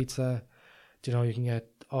 I'd have pizza. You can get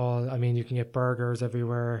you can get burgers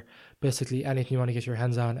everywhere, basically anything you want to get your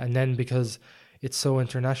hands on. And then because it's so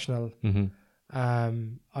international, I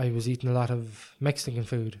was eating a lot of Mexican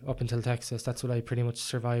food up until Texas. That's what I pretty much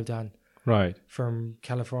survived on. Right. From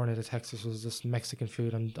California to Texas was just Mexican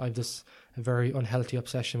food, and I've just a very unhealthy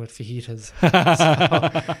obsession with fajitas.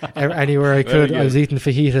 So anywhere I could, I was eating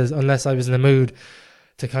fajitas unless I was in the mood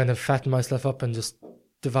to kind of fatten myself up and just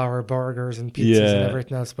devour burgers and pizzas and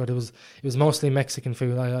everything else. But it was mostly Mexican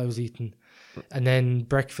food I was eating. And then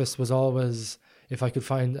breakfast was always, if I could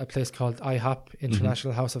find a place called IHOP,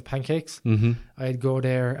 International House of Pancakes, I'd go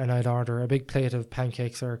there and I'd order a big plate of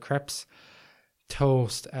pancakes or crepes,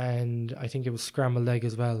 toast, and I think it was scrambled egg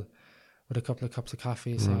as well, with a couple of cups of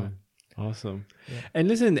coffee. So awesome. And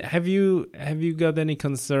listen, have you got any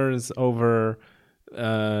concerns over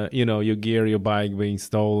your gear, your bike being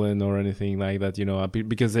stolen or anything like that,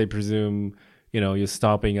 because they presume you're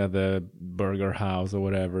stopping at the burger house or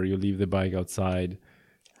whatever, you leave the bike outside?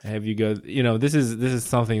 Have you got, this is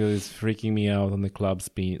something that is freaking me out on the club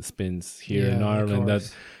spins here in Ireland,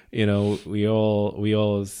 that we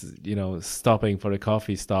all stopping for the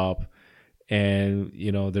coffee stop, and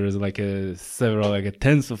there's like a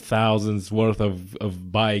tens of thousands worth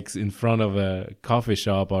of bikes in front of a coffee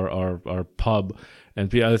shop or pub, and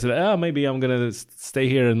people said, "Oh, maybe I'm gonna stay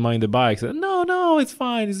here and mind the bikes." And, no, it's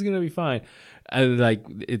fine. It's gonna be fine. And like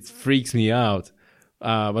it freaks me out.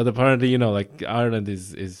 But apparently, like Ireland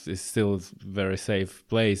is still a very safe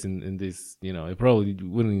place in this. I probably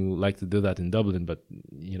wouldn't like to do that in Dublin, but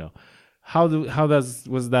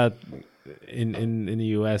was that in the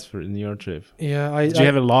US in your trip? Yeah, did you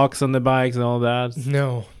have locks on the bikes and all that?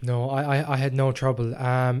 No, I had no trouble.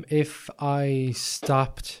 If I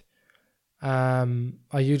stopped,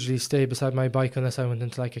 I usually stay beside my bike unless I went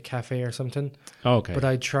into like a cafe or something. Okay. But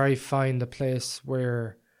I'd try find a place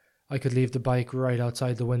where I could leave the bike right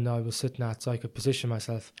outside the window I was sitting at, so I could position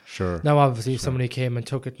myself. Sure. Now, obviously, if somebody came and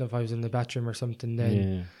took it, and if I was in the bathroom or something,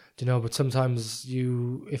 then but sometimes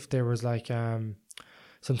if there was like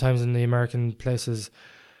sometimes in the American places,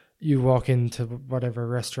 you walk into whatever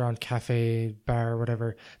restaurant, cafe, bar,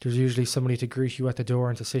 whatever, there's usually somebody to greet you at the door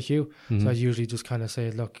and to sit you. So I usually just kind of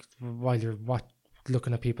say, look, while you're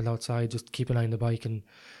looking at people outside, just keep an eye on the bike and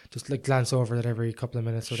just like glance over it every couple of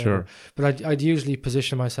minutes or whatever. Sure. But I'd usually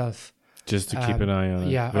position myself just to keep an eye on it.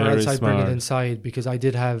 Yeah, very or else I'd smart. bring it inside, because I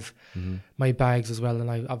did have my bags as well,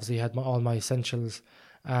 and I obviously had all my essentials.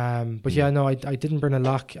 But I didn't bring a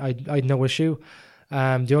lock. I'd no issue.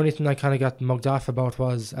 The only thing I kind of got mugged off about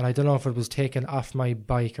was, and I don't know if it was taken off my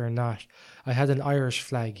bike or not, I had an Irish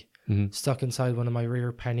flag stuck inside one of my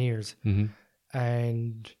rear panniers,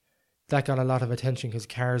 and that got a lot of attention because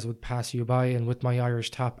cars would pass you by, and with my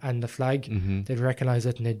Irish top and the flag, they'd recognize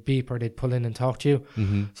it and they'd beep or they'd pull in and talk to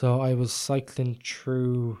you. So I was cycling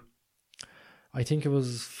through, I think it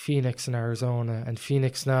was Phoenix in Arizona, and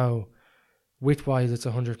Phoenix now, width-wise, it's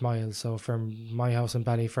 100 miles. So from my house in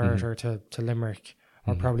Ballyferter to Limerick,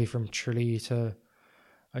 or probably from Tralee to,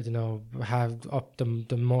 I don't know, have up the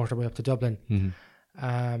motorway up to Dublin.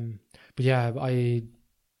 But yeah,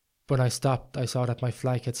 when I stopped, I saw that my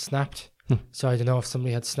flag had snapped. So I don't know if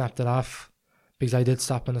somebody had snapped it off, because I did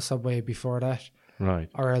stop on the subway before that. Right.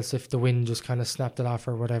 Or else if the wind just kind of snapped it off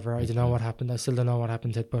or whatever. I don't know what happened. I still don't know what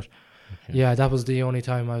happened to it. But yeah, that was the only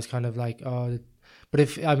time I was kind of like, oh. But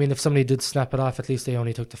if somebody did snap it off, at least they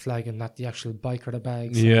only took the flag and not the actual bike or the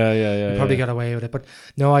bag. So you probably got away with it. But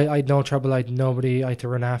no, I had no trouble. I had nobody I had to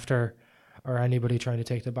run after, or anybody trying to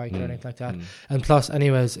take the bike or anything like that. And plus,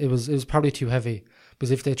 anyways, it was probably too heavy,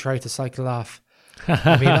 because if they tried to cycle off,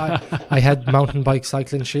 I had mountain bike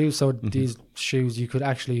cycling shoes, so these shoes you could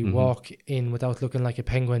actually walk in without looking like a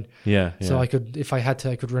penguin. So I could, if I had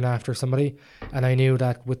to, I could run after somebody, and I knew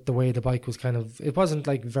that with the way the bike was it wasn't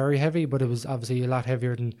like very heavy, but it was obviously a lot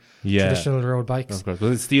heavier than traditional road bikes. Of course,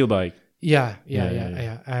 well, it's steel bike. Yeah.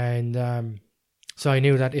 And so I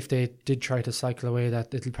knew that if they did try to cycle away,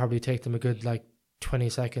 that it'll probably take them a good 20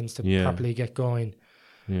 seconds to properly get going.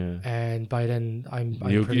 And by then I'm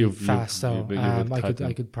pretty fast, so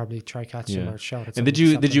I could probably try catch them or shout at them. And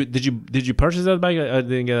did you purchase that bike? I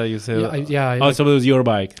didn't get that. You said so it was your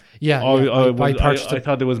bike. I purchased I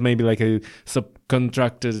thought it was maybe like a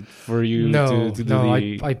subcontracted for you.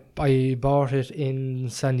 I bought it in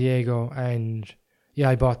San Diego, and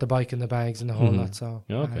I bought the bike and the bags and the whole lot. So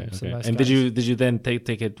okay. Nice. And did you then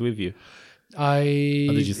take it with you? Or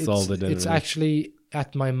did you sold it? It's actually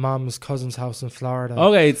at my mom's cousin's house in Florida.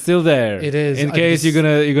 Okay, it's still there. It is. In case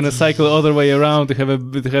you're gonna cycle other way around to have a.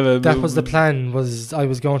 That was the plan. Was I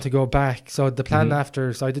was going to go back. So the plan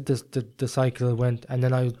after. So I did this. The cycle went, and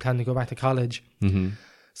then I planned to go back to college.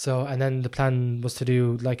 So and then the plan was to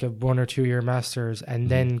do like a 1 or 2 year masters, and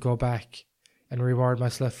then go back and reward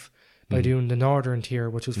myself by doing the northern tier,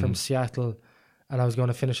 which was from Seattle, and I was going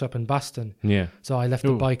to finish up in Boston. So I left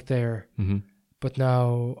the bike there. But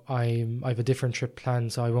now I have a different trip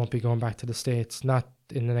planned, so I won't be going back to the States, not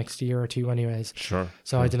in the next year or two anyways. Sure.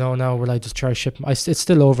 So I don't know now, will I just try ship? It's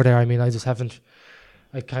still over there. I mean, I just haven't,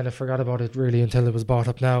 I kind of forgot about it really until it was bought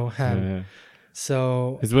up now.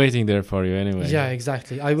 So it's waiting there for you anyway. Yeah,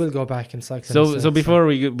 exactly. I will go back and cycle. So before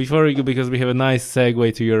we go, because we have a nice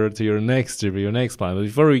segue to your next trip, your next plan. But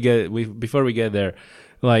before we get there,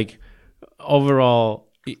 like overall,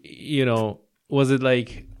 was it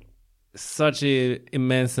like such a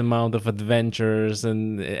immense amount of adventures,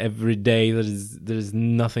 and every day there's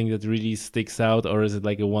nothing that really sticks out, or is it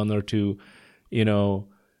like a 1 or 2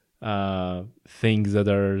 things that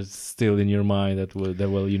are still in your mind that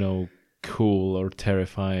will cool or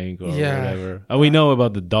terrifying or whatever? We know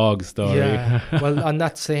about the dog story. Well, on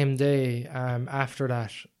that same day, after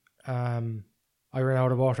that, I ran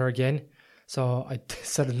out of water again, so I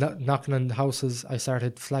started knocking on houses. I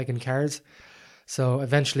started flagging cars. So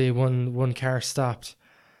eventually one car stopped,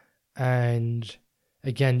 And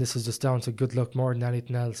again, this is just down to good luck more than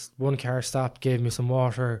anything else. One car stopped, gave me some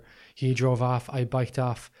water. He drove off. I biked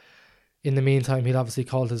off. In the meantime, he'd obviously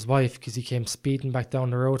called his wife because he came speeding back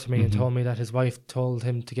down the road to me and told me that his wife told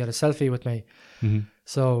him to get a selfie with me.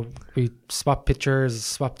 So we swapped pictures,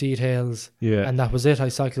 swapped details, and that was it. I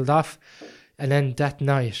cycled off. And then that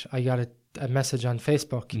night, I got a message on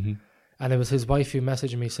Facebook, and it was his wife who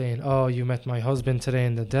messaged me saying, "Oh, you met my husband today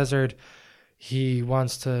in the desert. He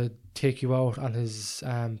wants to take you out on his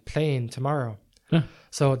plane tomorrow."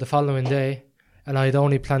 So the following day, and I'd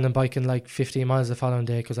only planned on biking like 15 miles the following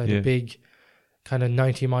day because I had a big kind of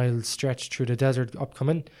 90-mile stretch through the desert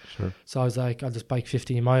upcoming. So I was like, I'll just bike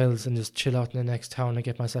 15 miles and just chill out in the next town and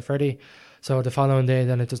get myself ready. So the following day,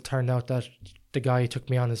 then it just turned out that the guy took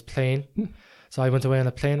me on his plane. So I went away on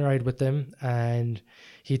a plane ride with them, and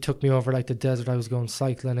he took me over like the desert I was going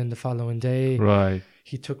cycling in the following day. Right.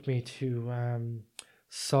 He took me to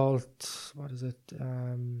what is it?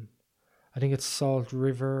 I think it's Salt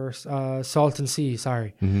River, Salton Sea,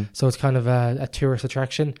 sorry. So it's kind of a tourist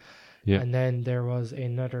attraction. And then there was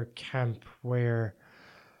another camp where,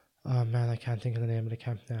 oh man, I can't think of the name of the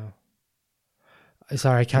camp now.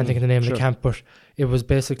 Sorry, I can't think of the name of the camp, but it was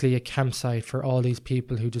basically a campsite for all these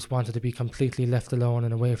people who just wanted to be completely left alone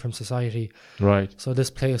and away from society. Right. So this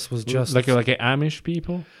place was just like a Amish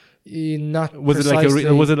people. Not was precisely.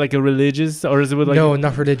 it like a religious, or is it like no,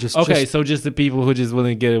 not religious? Okay, so just the people who just want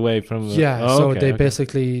to get away from.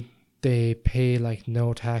 Basically they pay like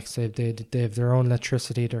no tax. They have their own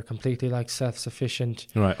electricity. They're completely like self-sufficient.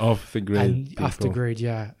 Right, off the grid. And off the grid,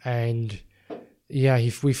 yeah. And yeah,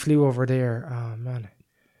 we flew over there. Oh man,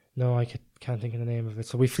 no, I can't think of the name of it.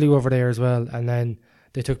 So we flew over there as well, and then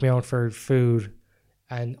they took me out for food,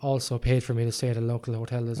 and also paid for me to stay at a local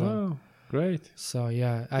hotel as well. Wow. Great. So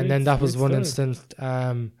yeah, and then that was one instance.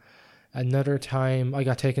 Another time I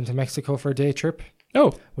got taken to Mexico for a day trip.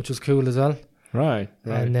 Oh, which was cool as well. Right.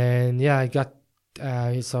 And then I got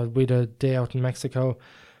so we had a day out in Mexico.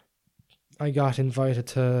 I got invited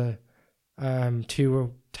to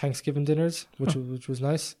 2 Thanksgiving dinners, which was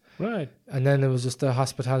nice. Right. And then it was just the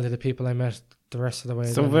hospitality of the people I met the rest of the way.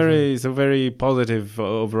 So very positive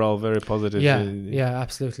overall, very positive. Yeah,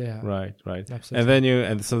 absolutely. Yeah. Right. Absolutely. And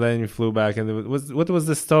then you flew back, and what was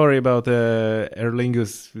the story about Aer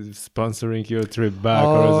Lingus sponsoring your trip back?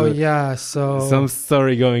 So some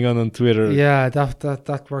story going on Twitter. Yeah,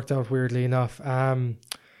 that worked out weirdly enough.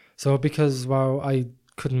 So because I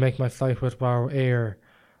couldn't make my flight with WOW Air,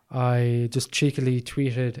 I just cheekily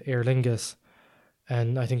tweeted Aer Lingus.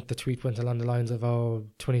 And I think the tweet went along the lines of,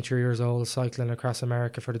 23 years old, cycling across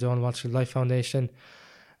America for the Donald Walsh Life Foundation.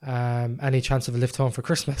 Any chance of a lift home for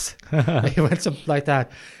Christmas? It went something like that.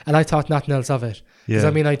 And I thought nothing else of it. Because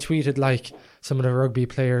I tweeted like some of the rugby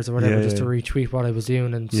players or whatever to retweet what I was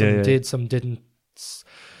doing. And some did, some didn't.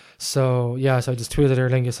 So I just tweeted Aer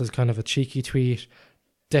Lingus as kind of a cheeky tweet.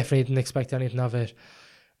 Definitely didn't expect anything of it.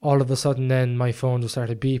 All of a sudden then my phone just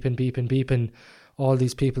started beeping. All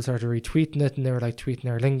these people started retweeting it, and they were like tweeting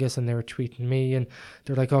Aer Lingus, and they were tweeting me, and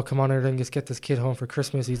they're like, "Oh, come on, Aer Lingus, get this kid home for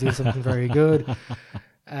Christmas. He's doing something very good."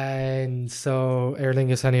 And so Aer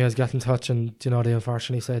Lingus anyways got in touch, and they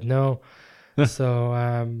unfortunately said no.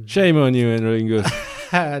 So shame on you, Aer Lingus.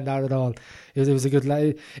 Not at all. It was a good.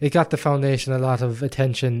 It got the foundation a lot of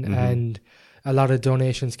attention, and a lot of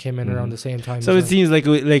donations came in around the same time. So it seems like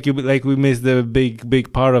we missed the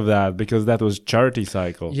big part of that, because that was charity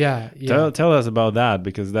cycle. Yeah. Tell us about that,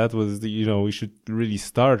 because that was we should really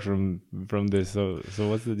start from this. So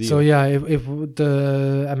what's the deal? So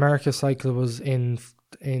the America cycle was I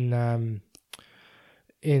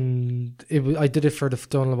did it for the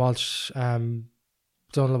Donald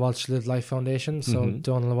Walsh Live Life Foundation. So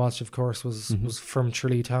Donald Walsh, of course, was from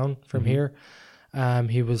Tralee Town, from here.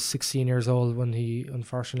 He was 16 years old when he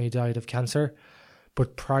unfortunately died of cancer.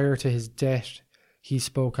 But prior to his death, he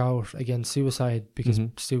spoke out against suicide, because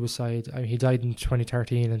suicide, he died in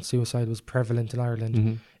 2013, and suicide was prevalent in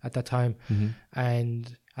Ireland at that time.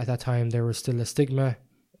 And at that time, there was still a stigma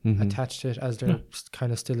attached to it, as there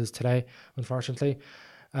kind of still is today, unfortunately.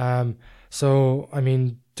 So,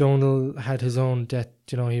 Donald had his own death.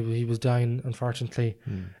 He was dying, unfortunately,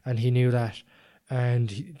 and he knew that.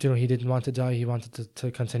 And he didn't want to die. He wanted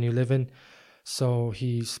to continue living. So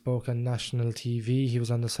he spoke on national TV. He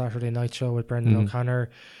was on the Saturday Night Show with Brendan O'Connor.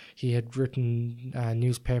 He had written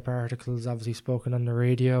newspaper articles, obviously spoken on the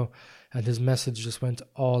radio, and his message just went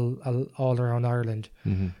all around Ireland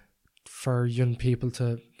for young people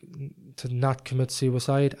to not commit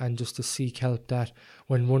suicide, and just to seek help, that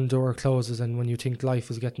when one door closes and when you think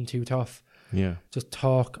life is getting too tough, just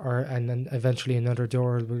talk, and then eventually another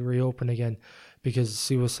door will reopen again. because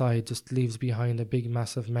suicide just leaves behind a big,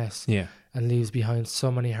 massive mess. Yeah. And leaves behind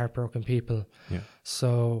so many heartbroken people. Yeah.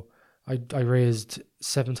 So I raised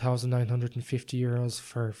 €7,950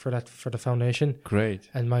 for the foundation. Great.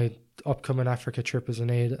 And my upcoming Africa trip is in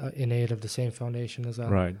aid of the same foundation as well.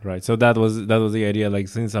 Right. So that was the idea. Like,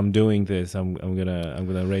 since I'm doing this, I'm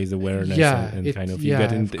gonna raise awareness. And kind of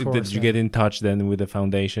did you get in touch then with the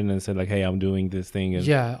foundation and said like, hey, I'm doing this thing? And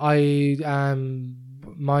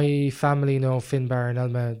my family know Finbar and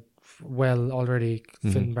Elma well already.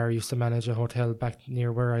 Mm-hmm. Finbar used to manage a hotel back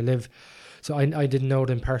near where I live. So I didn't know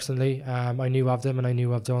them personally. I knew of them, and I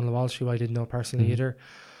knew of Donald Walsh, who I didn't know personally Mm-hmm. either.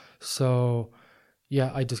 So,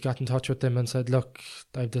 yeah, I just got in touch with them and said, look,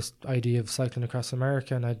 I have this idea of cycling across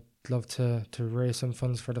America, and I'd love to raise some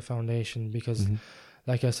funds for the foundation because, Mm-hmm.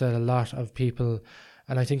 like I said, a lot of people,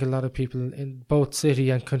 and I think a lot of people in both city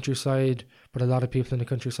and countryside, but a lot of people in the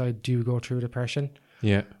countryside do go through depression.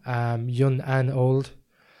 Yeah. Young and old.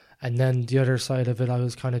 And then the other side of it, I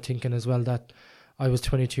was kind of thinking as well that I was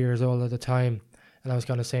 22 years old at the time, and I was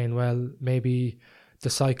kind of saying, well, maybe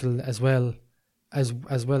the cycle as well as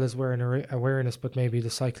wearing awareness, but maybe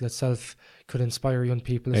the cycle itself could inspire young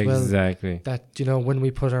people as well. Exactly. That, when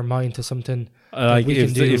we put our mind to something, like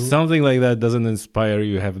if something like that doesn't inspire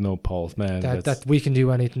you, have no pulse, man. That we can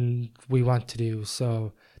do anything we want to do.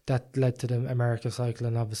 So that led to the America cycle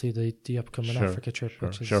and obviously the upcoming Africa trip.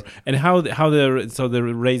 Sure. And how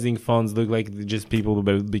the raising funds look like? Just people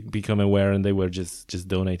become aware and they were just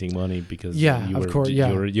donating money because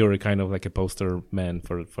you're kind of like a poster man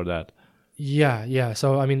for that. Yeah.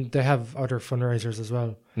 So I mean, they have other fundraisers as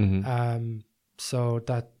well. Mm-hmm. So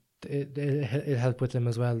that it helped with them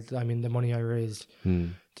as well. I mean, the money I raised,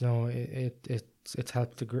 it's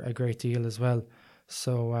helped a great deal as well.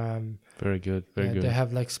 So very good. They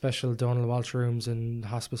have like special Donald Walsh rooms in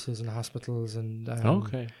hospices and hospitals and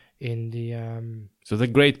in the so the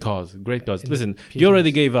great cause. Listen, you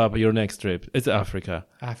already gave up your next trip. It's Africa.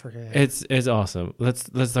 Yeah. It's awesome.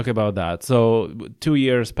 Let's talk about that. So 2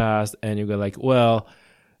 years passed and you go like, well,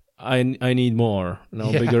 I need more.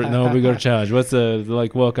 Bigger challenge. What's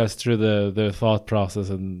walk us through the thought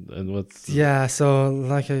process and what's... Yeah, so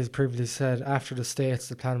like I previously said, after the States,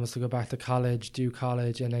 the plan was to go back to college, do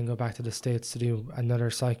college, and then go back to the States to do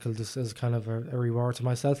another cycle, just as kind of a reward to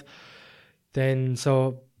myself. Then,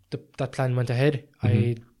 so that plan went ahead. Mm-hmm.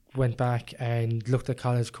 I went back and looked at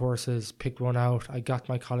college courses, picked one out. I got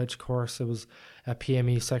my college course. It was a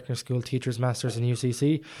PME Secondary School Teachers Masters in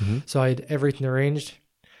UCC. Mm-hmm. So I had everything arranged.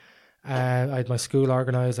 I had my school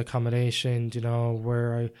organised, accommodation,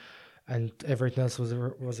 and everything else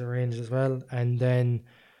was arranged as well. And then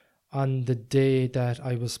on the day that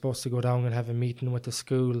I was supposed to go down and have a meeting with the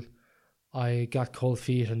school, I got cold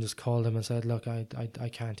feet and just called them and said, look, I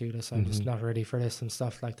can't do this. I'm just not ready for this and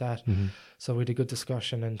stuff like that. Mm-hmm. So we had a good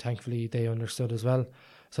discussion and thankfully they understood as well.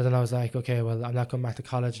 So then I was like, okay, well, I'm not going back to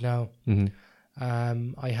college now. Mm-hmm.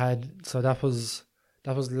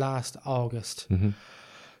 That was last August. Mm-hmm.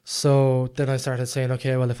 So then I started saying,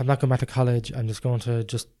 okay, well, if I'm not going back to college, I'm just going to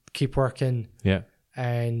just keep working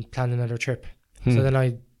and plan another trip. So then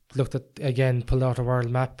I pulled out a world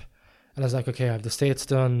map and I was like, okay, I have the States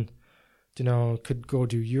done, could go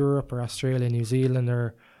do Europe or Australia, New Zealand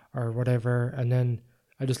or whatever. And then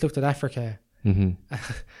I just looked at Africa and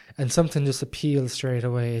something just appealed straight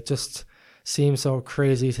away. It just seemed so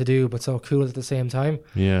crazy to do, but so cool at the same time.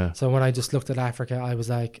 Yeah. So when I just looked at Africa, I was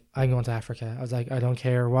like, I'm going to Africa. I was like, I don't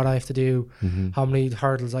care what I have to do, how many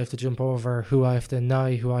hurdles I have to jump over, who I have to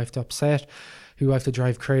annoy, who I have to upset, who I have to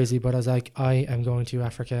drive crazy. But I was like, I am going to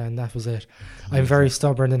Africa, and that was it. I'm very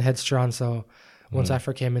stubborn and headstrong, so once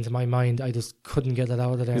Africa came into my mind, I just couldn't get it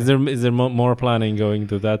out of there. Is there more planning going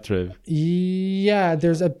to that trip? Yeah,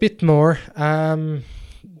 there's a bit more. A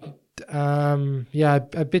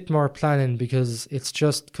bit more planning because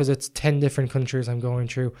it's 10 different countries I'm going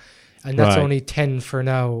through, and that's only 10 for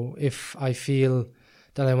now. If I feel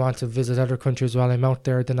that I want to visit other countries while I'm out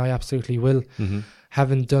there, then I absolutely will.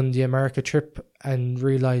 Having done the America trip and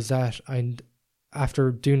realised that,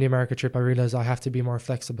 after doing the America trip, I realised I have to be more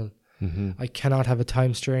flexible. I cannot have a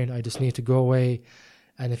time strain. I just need to go away,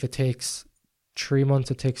 and if it takes 3 months,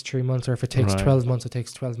 it takes 3 months, or if it takes 12 months, it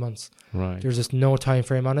takes 12 months. There's just no time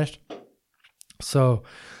frame on it. So,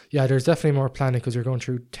 yeah, there's definitely more planning because you're going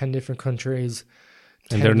through 10 different countries.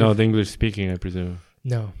 And they're not English speaking, I presume.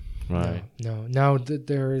 No. Right. No. Now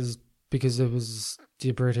there is, because it was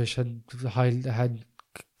the British had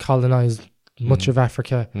colonized much of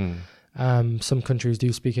Africa. Some countries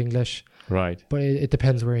do speak English. Right. But it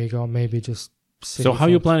depends where you go. Maybe just... So how are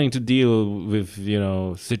you planning to deal with,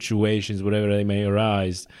 situations, whatever they may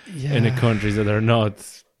arise in the countries that are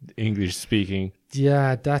not English speaking.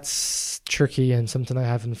 Yeah, that's tricky and something I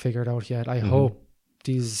haven't figured out yet. I hope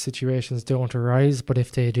these situations don't arise, but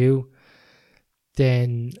if they do,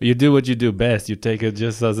 then you do what you do best. You take it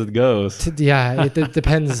just as it goes. It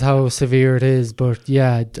depends how severe it is, but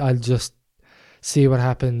yeah, I'll just see what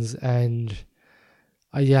happens. And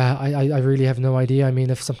I really have no idea. I mean,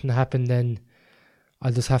 if something happened, then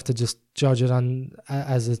I'll just have to just judge it on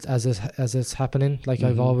as it's happening, like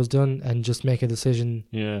I've always done, and just make a decision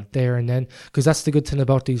there and then. Because that's the good thing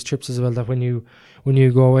about these trips as well, that when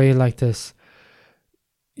you go away like this,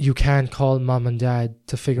 you can call mom and dad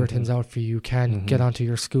to figure things out for you. You can get onto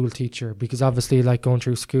your school teacher, because obviously, like, going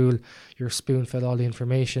through school, you're spoon-fed all the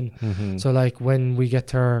information. So like when we get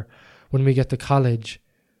to college,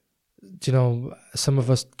 you know, some of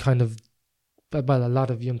us kind of, well, a lot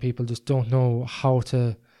of young people just don't know how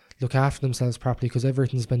to look after themselves properly, because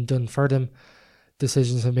everything's been done for them.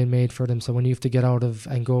 Decisions have been made for them. So when you have to get out of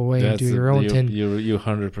and go away and do your own thing, you're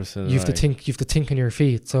 100%. You have to think. You have to think on your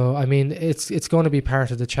feet. So I mean, it's going to be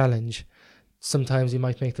part of the challenge. Sometimes you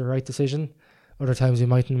might make the right decision, other times you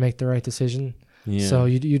mightn't make the right decision. Yeah. So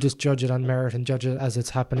you just judge it on merit and judge it as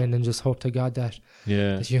it's happening, and just hope to God that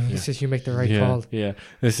you make the right call. Yeah.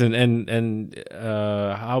 Listen, and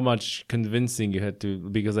how much convincing you had to,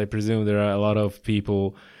 because I presume there are a lot of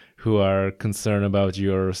people who are concerned about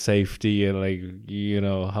your safety, and, like, you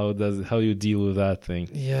know, how you deal with that thing.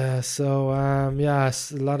 Yeah. So a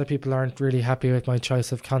lot of people aren't really happy with my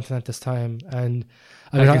choice of continent this time, and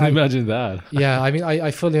I can imagine that. Yeah. I mean,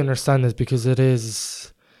 I fully understand this, because it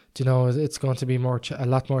is, you know, it's going to be a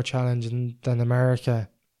lot more challenging than America.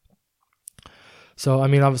 So I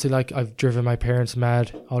mean, obviously, like, I've driven my parents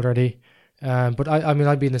mad already. But I mean,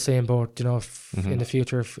 I'd be in the same boat, you know, if in the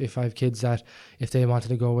future, if I have kids, that if they wanted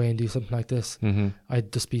to go away and do something like this,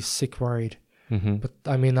 I'd just be sick worried. But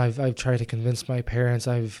I mean, I've tried to convince my parents.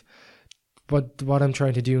 But what I'm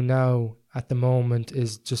trying to do now at the moment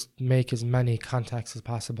is just make as many contacts as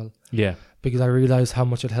possible. Yeah. Because I realized how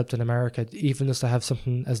much it helped in America, even just to have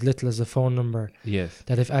something as little as a phone number. Yes.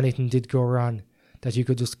 That if anything did go wrong, that you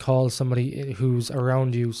could just call somebody who's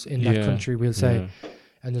around you in that country, we'll say. Yeah.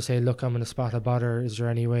 And just say, look, I'm in a spot of bother. Is there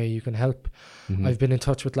any way you can help? I've been in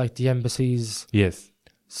touch with, like, the embassies. Yes.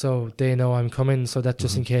 So they know I'm coming. So that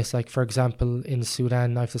just in case, like, for example, in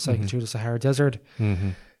Sudan, I have to cycle through the Sahara Desert.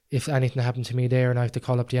 If anything happened to me there, and I have to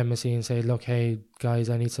call up the embassy and say, look, hey, guys,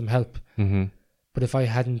 I need some help. But if I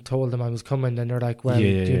hadn't told them I was coming, then they're like, well,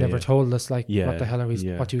 you never told us, like, what the hell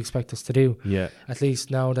what do you expect us to do? Yeah. At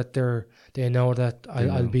least now that they know that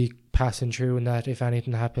I'll be passing through, and that if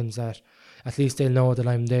anything happens, that at least they'll know that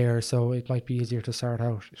I'm there, so it might be easier to sort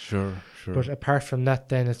out. Sure. But apart from that,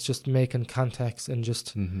 then it's just making contacts and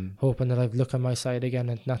just hoping that I've luck on my side again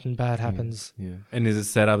and nothing bad happens. Yeah. And is it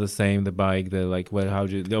set up the same, the bike, how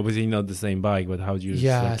do you, obviously not the same bike, but how do you?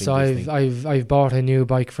 Yeah, so I've bought a new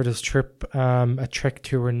bike for this trip, a Trek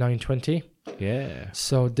Tourer 920. Yeah.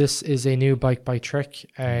 So this is a new bike by Trek,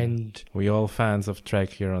 and we all fans of Trek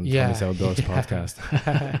here on Tomás Outdoors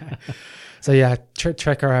podcast. So yeah,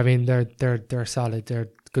 Trekker, I mean, they're solid. They're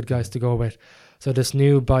good guys to go with. So this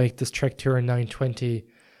new bike, this Trek Tourer 920,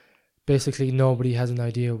 basically nobody has an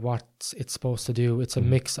idea what it's supposed to do. It's a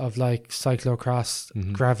mix of, like, cyclocross,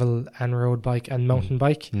 gravel and road bike and mountain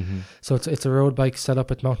bike. So it's a road bike set up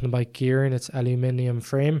with mountain bike gear, and it's aluminium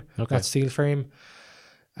frame, not steel frame.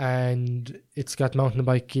 And it's got mountain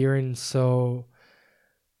bike gearing, so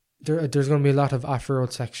there's going to be a lot of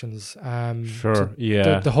off-road sections. Sure,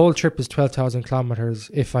 yeah. The whole trip is 12,000 kilometers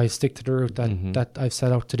if I stick to the route that I've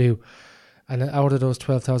set out to do. And out of those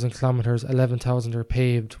 12,000 kilometers, 11,000 are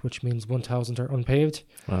paved, which means 1,000 are unpaved.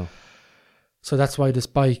 Wow. So that's why this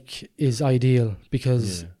bike is ideal,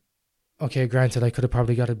 because... Yeah. Okay, granted, I could have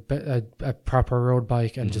probably got a proper road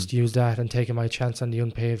bike and just used that and taken my chance on the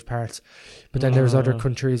unpaved parts. But then there's other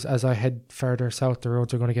countries, as I head further south, the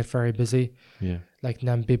roads are going to get very busy. Yeah. Like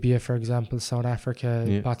Namibia, for example, South Africa,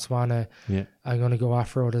 Botswana. Yeah. I'm going to go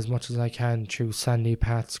off-road as much as I can through sandy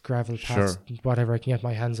paths, gravel paths, whatever I can get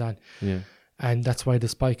my hands on. Yeah. And that's why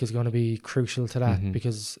this bike is going to be crucial to that,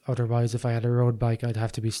 because otherwise, if I had a road bike, I'd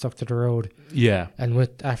have to be stuck to the road. Yeah. And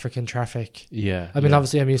with African traffic. Yeah. I mean,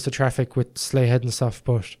 obviously, I'm used to traffic with sleigh head and stuff,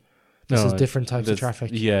 but this is different types of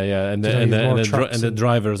traffic. Yeah. And the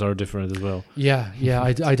drivers are different as well. Yeah.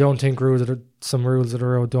 I don't think some rules of the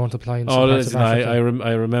road don't apply in some parts of Africa.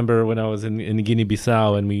 I remember when I was in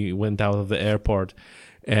Guinea-Bissau and we went out of the airport,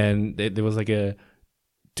 and there was like a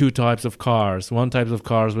two types of cars. One type of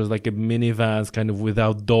cars was like a minivans, kind of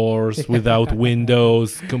without doors, without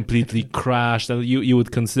windows, completely crashed. And you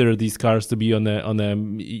would consider these cars to be on a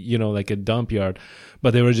like a dump yard, but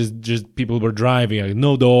they were just people were driving, like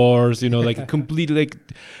no doors, like a complete like.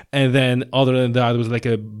 And then other than that, it was like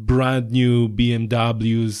a brand new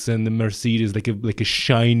BMWs and the Mercedes, like a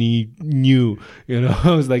shiny new, it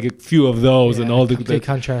was like a few of those and all the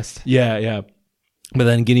contrast. Yeah. But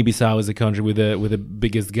then Guinea-Bissau is a country with the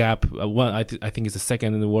biggest gap. I think it's the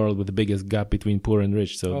second in the world with the biggest gap between poor and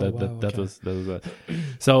rich. So that was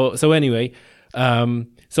so anyway.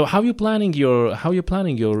 So how are you planning your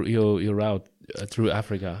route through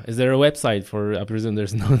Africa? Is there a website for? I presume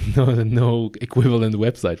there's no equivalent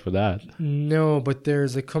website for that. No, but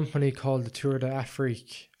there's a company called the Tour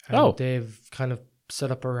d'Afrique. And they've kind of set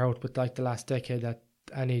up a route with like the last decade that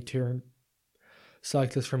any tour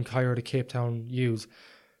cyclists from Cairo to Cape Town use.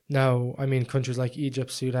 Now, I mean, countries like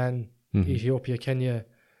Egypt, Sudan, Ethiopia, Kenya,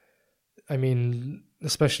 I mean,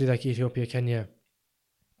 especially like Ethiopia, Kenya,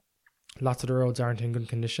 lots of the roads aren't in good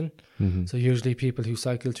condition. So usually people who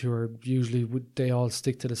cycle tour, they all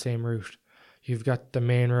stick to the same route. You've got the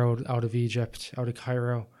main road out of Egypt, out of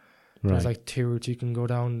Cairo. There's like two routes. You can go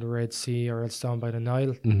down the Red Sea or else down by the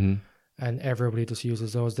Nile. And everybody just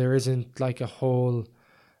uses those. There isn't like a whole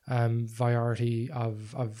variety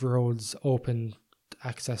of roads open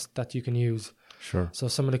access that you can use. Sure. So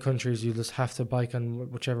some of the countries you just have to bike on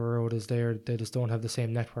whichever road is there. They just don't have the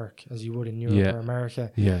same network as you would in Europe or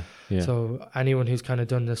America. Yeah. So anyone who's kind of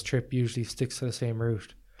done this trip usually sticks to the same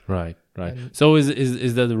route. Right. So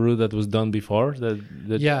is that the route that was done before?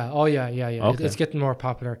 Yeah. Okay. It's getting more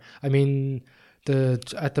popular. I mean,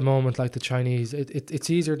 at the moment, like the Chinese, it's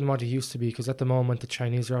easier than what it used to be, because at the moment the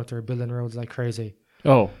Chinese are out there building roads like crazy.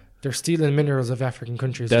 Oh, they're stealing minerals of African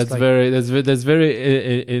countries. That's very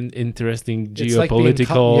interesting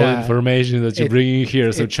geopolitical information that you're bringing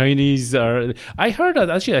here. So Chinese are. I heard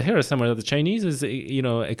somewhere that the Chinese is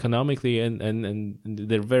economically and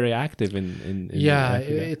they're very active in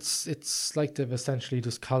Africa. It's like they've essentially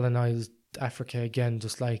just colonized Africa again,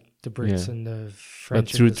 just like the Brits and the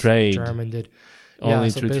French, but through trade, German did. Only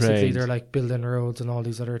so through basically trade. They're like building roads and all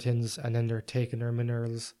these other things, and then they're taking their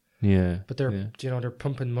minerals. Yeah, but they're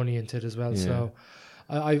pumping money into it as well. Yeah. So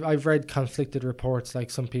I've read conflicted reports.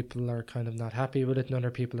 Like some people are kind of not happy with it, and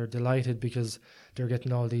other people are delighted because they're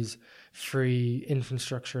getting all these free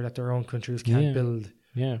infrastructure that their own countries can't build.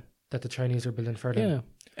 Yeah, that the Chinese are building for them. Yeah.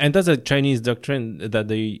 And that's a Chinese doctrine that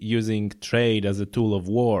they're using trade as a tool of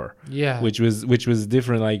war. Yeah, which was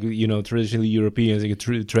different. Like traditionally Europeans, like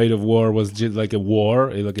a trade of war was just like a war,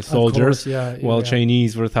 like a soldiers. While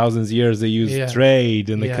Chinese for thousands of years they used trade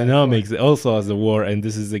and economics also as a war. And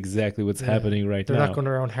this is exactly what's happening right now. They're not going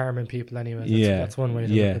around harming people anyway. That's one way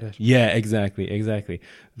to look at it. Yeah, exactly.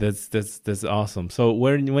 That's awesome. So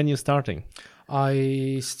when you're starting?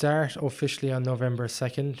 I start officially on November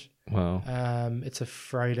 2nd. Wow. It's a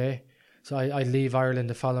Friday. So I leave Ireland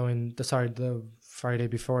the Friday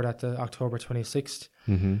before that, the October 26th.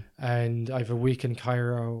 And I have a week in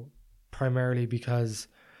Cairo, primarily because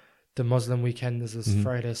the Muslim weekend is this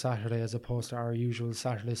Friday, Saturday, as opposed to our usual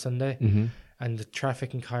Saturday, Sunday. And the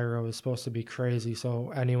traffic in Cairo is supposed to be crazy.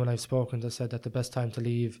 So anyone I've spoken to said that the best time to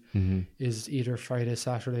leave is either Friday,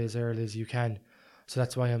 Saturday, as early as you can. So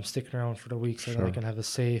that's why I'm sticking around for the week, so that I can have a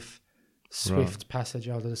safe, swift passage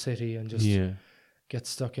out of the city and just get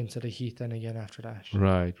stuck into the heat then again after that.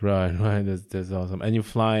 Right. That's awesome. And you're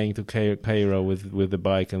flying to Cairo with the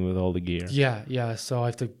bike and with all the gear. Yeah. So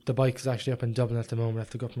the bike is actually up in Dublin at the moment. I have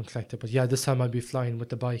to go up and collect it. But yeah, this time I'll be flying with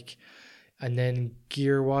the bike. And then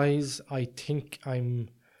gear-wise, I think I'm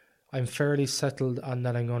fairly settled on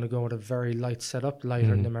that I'm going to go with a very light setup,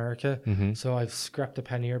 lighter than America. So I've scrapped the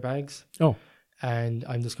pannier bags. Oh. And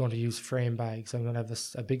I'm just going to use frame bags. I'm going to have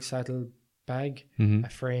a big saddle bag, a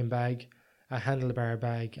frame bag, a handlebar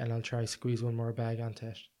bag, and I'll try squeeze one more bag onto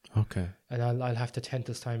it. Okay. And I'll have to tent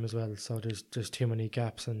this time as well. So there's too many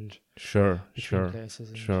gaps and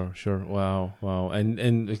places. Sure. Wow.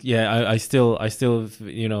 And yeah, I still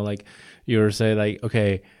like you're saying, like,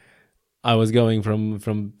 okay, I was going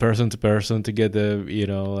from person to person to get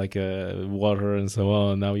the water and so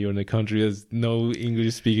on. Now you're in a country there's no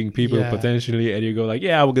English speaking people potentially, and you go like,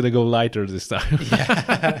 we're gonna go lighter this time.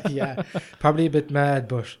 yeah, probably a bit mad,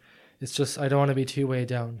 but it's just I don't want to be too weighed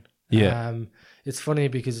down. It's funny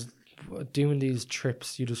because doing these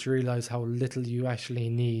trips, you just realize how little you actually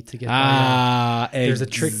need to get by. There's a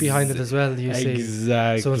trick behind it as well, you see.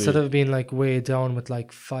 Exactly. So instead of being like weighed down with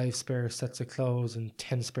like 5 spare sets of clothes and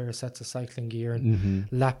 10 spare sets of cycling gear and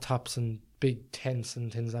laptops and big tents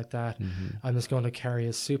and things like that, I'm just going to carry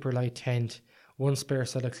a super light tent, one spare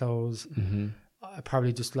set of clothes,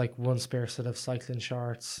 probably just like one spare set of cycling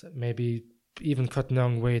shorts, maybe even cutting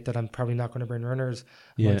on weight that I'm probably not going to bring runners.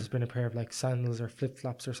 I might just bring a pair of like sandals or flip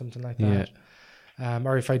flops or something like that.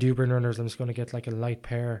 Or if I do bring runners, I'm just going to get like a light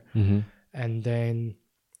pair, and then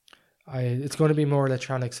it's going to be more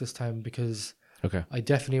electronics this time because I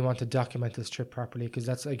definitely want to document this trip properly, because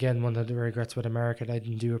that's again one of the regrets with America, that I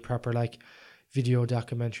didn't do a proper like video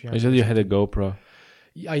documentary. I said you had a GoPro.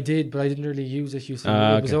 I did, but I didn't really use it. It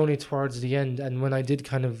was only towards the end, and when I did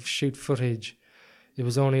kind of shoot footage, it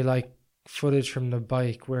was only like footage from the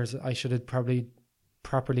bike, whereas I should have probably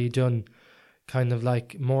properly done kind of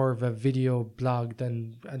like more of a video blog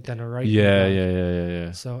than a writing blog.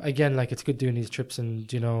 Yeah. So again, like it's good doing these trips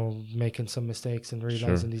and, you know, making some mistakes and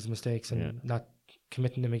realizing these mistakes and not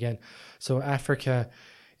committing them again. So Africa,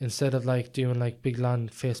 instead of like doing like big long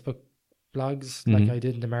Facebook blogs like I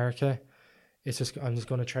did in America, I'm just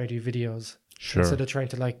going to try to do videos. Instead of trying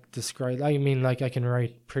to like describe, I mean, like I can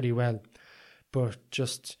write pretty well, but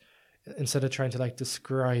just instead of trying to like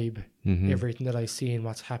describe everything that I see and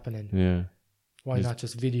what's happening, why not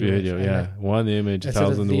just video it? One image, instead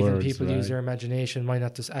 1,000 of leaving words. People use their imagination, why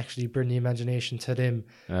not just actually bring the imagination to them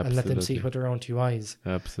and let them see it with their own two eyes?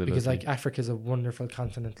 Absolutely. Because like Africa is a wonderful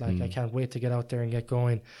continent. Like I can't wait to get out there and get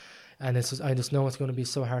going. And I just know it's going to be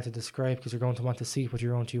so hard to describe, because you're going to want to see it with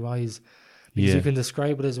your own two eyes. Because you can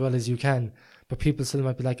describe it as well as you can, but people still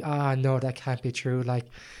might be like, no, that can't be true. Like,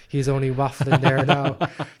 he's only waffling there now.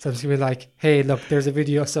 So I'm just going to be like, hey, look, there's a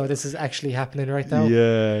video. So this is actually happening right now.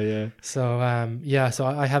 Yeah. So, so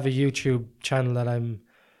I have a YouTube channel that I'm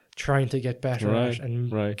trying to get better at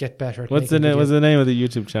and get better at. What's the name of the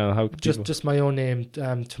YouTube channel? How just my own name,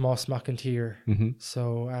 Tomás Mac.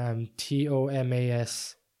 So,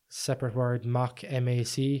 Tomas, separate word, Mac,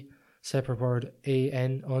 MAC, separate word,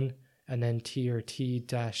 AN, and then T-Saoir.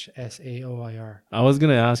 I was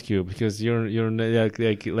gonna ask you, because you're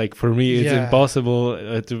like for me it's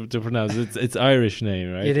impossible to pronounce. It's Irish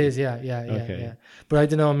name, right? It is, yeah. But I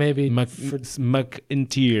don't know, maybe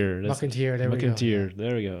McIntyre. McIntyre.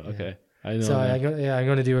 There we go. Okay, I know. So I'm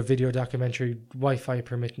going to do a video documentary, Wi-Fi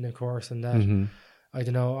permitting, of course, and that. I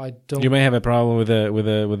don't know. You may have a problem with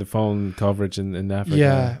the phone coverage in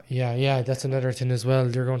Africa. Yeah. That's another thing as well.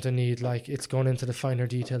 You're going to need, like, it's going into the finer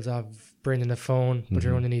details of bringing a phone, but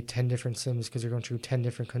you're going to need 10 different SIMs because you're going through 10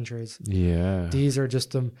 different countries. Yeah. These are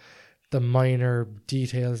just the minor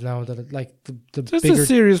details now that like the There's bigger. A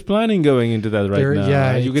serious planning going into that right now.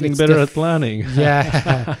 Yeah, you're getting better at planning.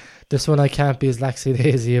 Yeah. This one I can't be as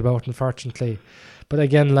lazy about, unfortunately. But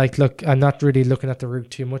again, like, look, I'm not really looking at the route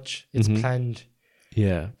too much. It's planned.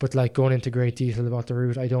 Yeah. But like going into great detail about the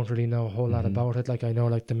route, I don't really know a whole lot about it. Like I know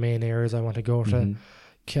like the main areas I want to go to.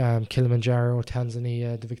 Kilimanjaro,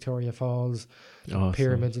 Tanzania, the Victoria Falls, awesome.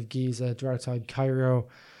 Pyramids of Giza, they're outside Cairo.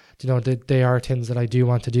 You know, they are things that I do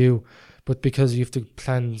want to do. But because you have to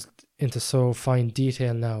plan into so fine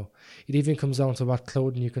detail now, it even comes down to what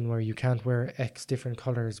clothing you can wear. You can't wear X different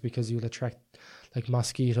colours because you'll attract like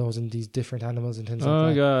mosquitoes and these different animals and things like that. Oh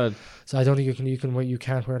my God. So I don't think you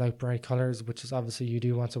can't wear like bright colours, which is obviously you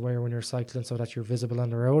do want to wear when you're cycling so that you're visible on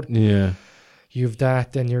the road. Yeah. You've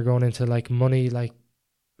that, then you're going into like money, like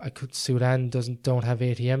Sudan don't have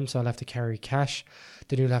ATM, so I'll have to carry cash.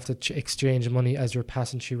 Then you'll have to exchange money as you're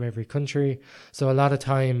passing through every country. So a lot of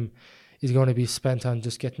time is going to be spent on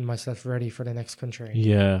just getting myself ready for the next country.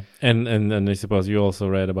 Yeah, and I suppose you also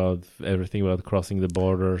read about everything about crossing the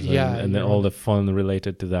borders and all the fun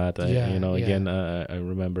related to that. I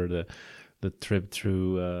remember the trip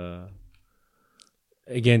through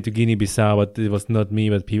again to Guinea-Bissau, but it was not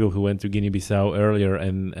me, but people who went to Guinea-Bissau earlier,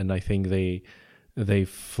 and I think they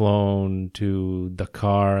flown to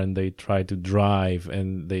Dakar and they tried to drive,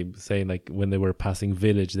 and they say like when they were passing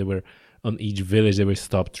village, they were on each village they were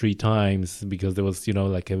stopped 3 times because there was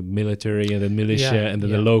like a military and then militia and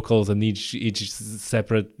then the locals, and each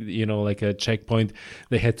separate like a checkpoint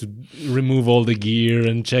they had to remove all the gear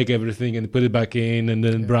and check everything and put it back in and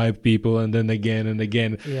then bribe people and then again and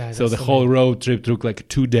again. So the whole road trip took like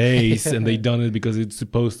 2 days and they done it because it's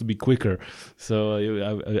supposed to be quicker. So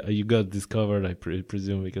you got discovered, I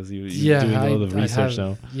presume, because you're doing a lot of research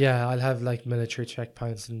now. Yeah, I'll have like military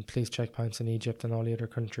checkpoints and police checkpoints in Egypt and all the other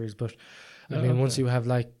countries, but I mean, once you have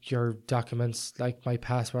like your documents, like my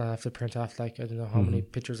passport, I have to print off like I don't know how many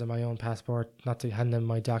pictures of my own passport, not to hand them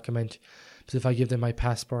my document. Because if I give them my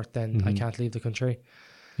passport, then I can't leave the country.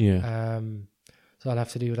 Yeah. So I'll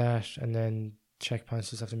have to do that, and then checkpoints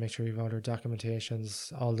just have to make sure you have all their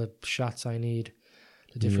documentations, all the shots I need,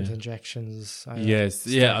 the different injections. You're right.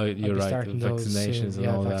 Vaccinations and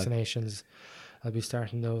all that. Vaccinations. I'll be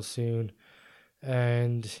starting those soon,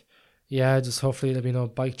 and. Yeah, just hopefully there'll be no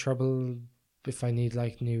bike trouble. If I need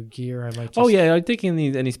like new gear, I might just... Oh yeah, I think you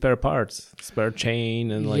need any spare parts, spare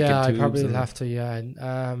chain and like yeah, I tubes probably and... have to. Yeah,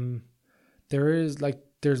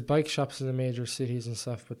 there's bike shops in the major cities and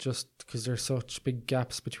stuff, but just because there's such big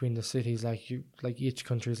gaps between the cities, like each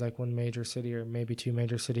country is like one major city or maybe two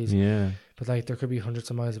major cities. Yeah, but like there could be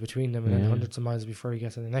hundreds of miles between them, and then hundreds of miles before you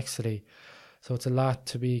get to the next city. So it's a lot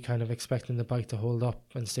to be kind of expecting the bike to hold up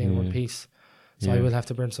and stay in one piece. So I will have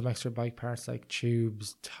to bring some extra bike parts like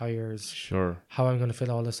tubes, tires. Sure. How I'm going to fit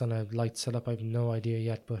all this on a light setup, I have no idea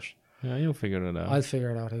yet, but yeah, you'll figure it out. I'll figure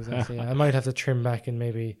it out, exactly. I might have to trim back and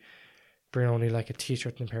maybe bring only like a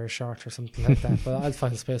t-shirt and a pair of shorts or something like that, but I'll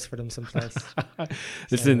find space for them someplace.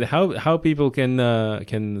 Listen, how people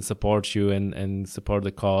can support you and support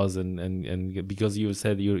the cause and because you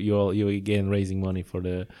said you again raising money for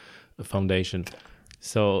the foundation.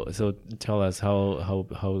 So tell us how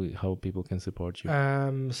people can support you.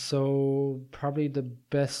 So probably the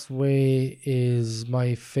best way is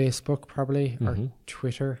my Facebook, probably, or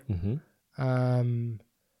Twitter.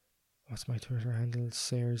 What's my Twitter handle?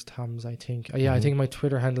 Saoir's Toms, I think. I think my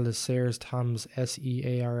Twitter handle is Saoir's Toms,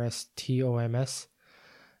 SEARSTOMS.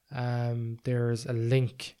 There's a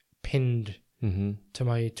link pinned to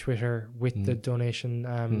my Twitter with the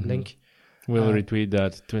donation link. We'll retweet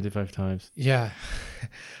that 25 times. Yeah.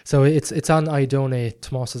 So it's on I Donate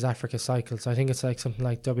Tomás's Africa Cycle. So I think it's like something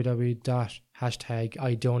like www.#IDonate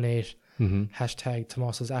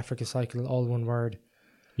 #Tomás's Africa Cycle, all one word.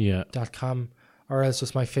 Yeah. .com, or else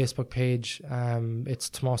just my Facebook page. It's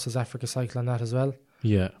Tomás's Africa Cycle on that as well.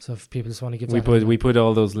 Yeah. So if people just want to give we put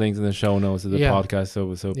all those links in the show notes of the podcast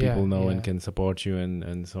so people know and can support you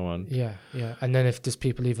and so on. Yeah. And then if there's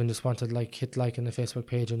people even just want to like hit like on the Facebook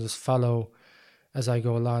page and just follow as I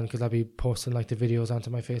go along, because I'll be posting like the videos onto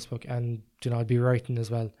my Facebook, and I'll be writing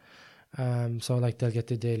as well. So like they'll get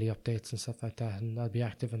the daily updates and stuff like that, and I'll be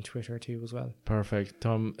active on Twitter too as well. Perfect.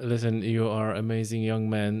 Tom, listen, you are amazing young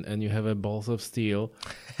man and you have a balls of steel,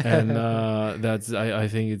 and that's I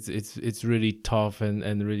think it's really tough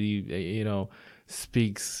and really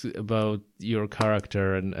speaks about your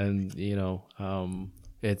character and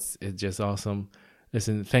it's just awesome.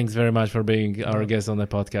 Listen, thanks very much for being our guest on the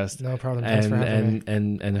podcast. No problem. Thanks for having me.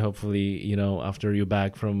 And hopefully, after you're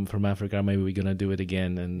back from Africa, maybe we're gonna do it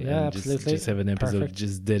again and just have an episode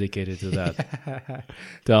just dedicated to that.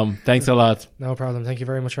 Tom, thanks a lot. No problem. Thank you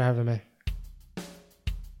very much for having me.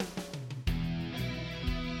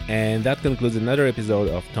 And that concludes another episode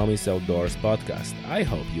of Tommy's Outdoors podcast. I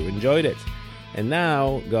hope you enjoyed it. And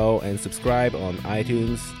now go and subscribe on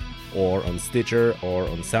iTunes or on Stitcher or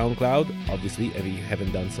on SoundCloud, obviously, if you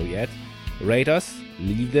haven't done so yet. Rate us,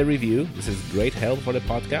 leave the review. This is great help for the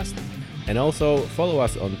podcast. And also follow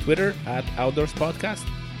us on Twitter @Outdoors Podcast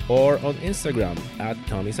or on Instagram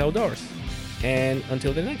 @Tommy's Outdoors. And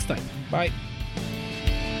until the next time, bye.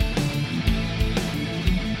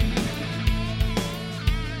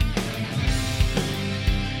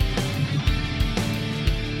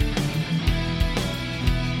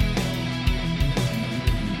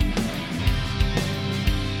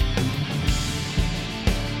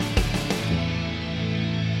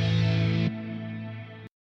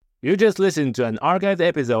 You just listened to an archived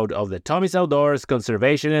episode of the Tommy's Outdoors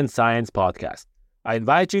Conservation and Science podcast. I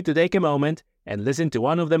invite you to take a moment and listen to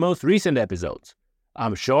one of the most recent episodes.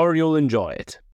 I'm sure you'll enjoy it.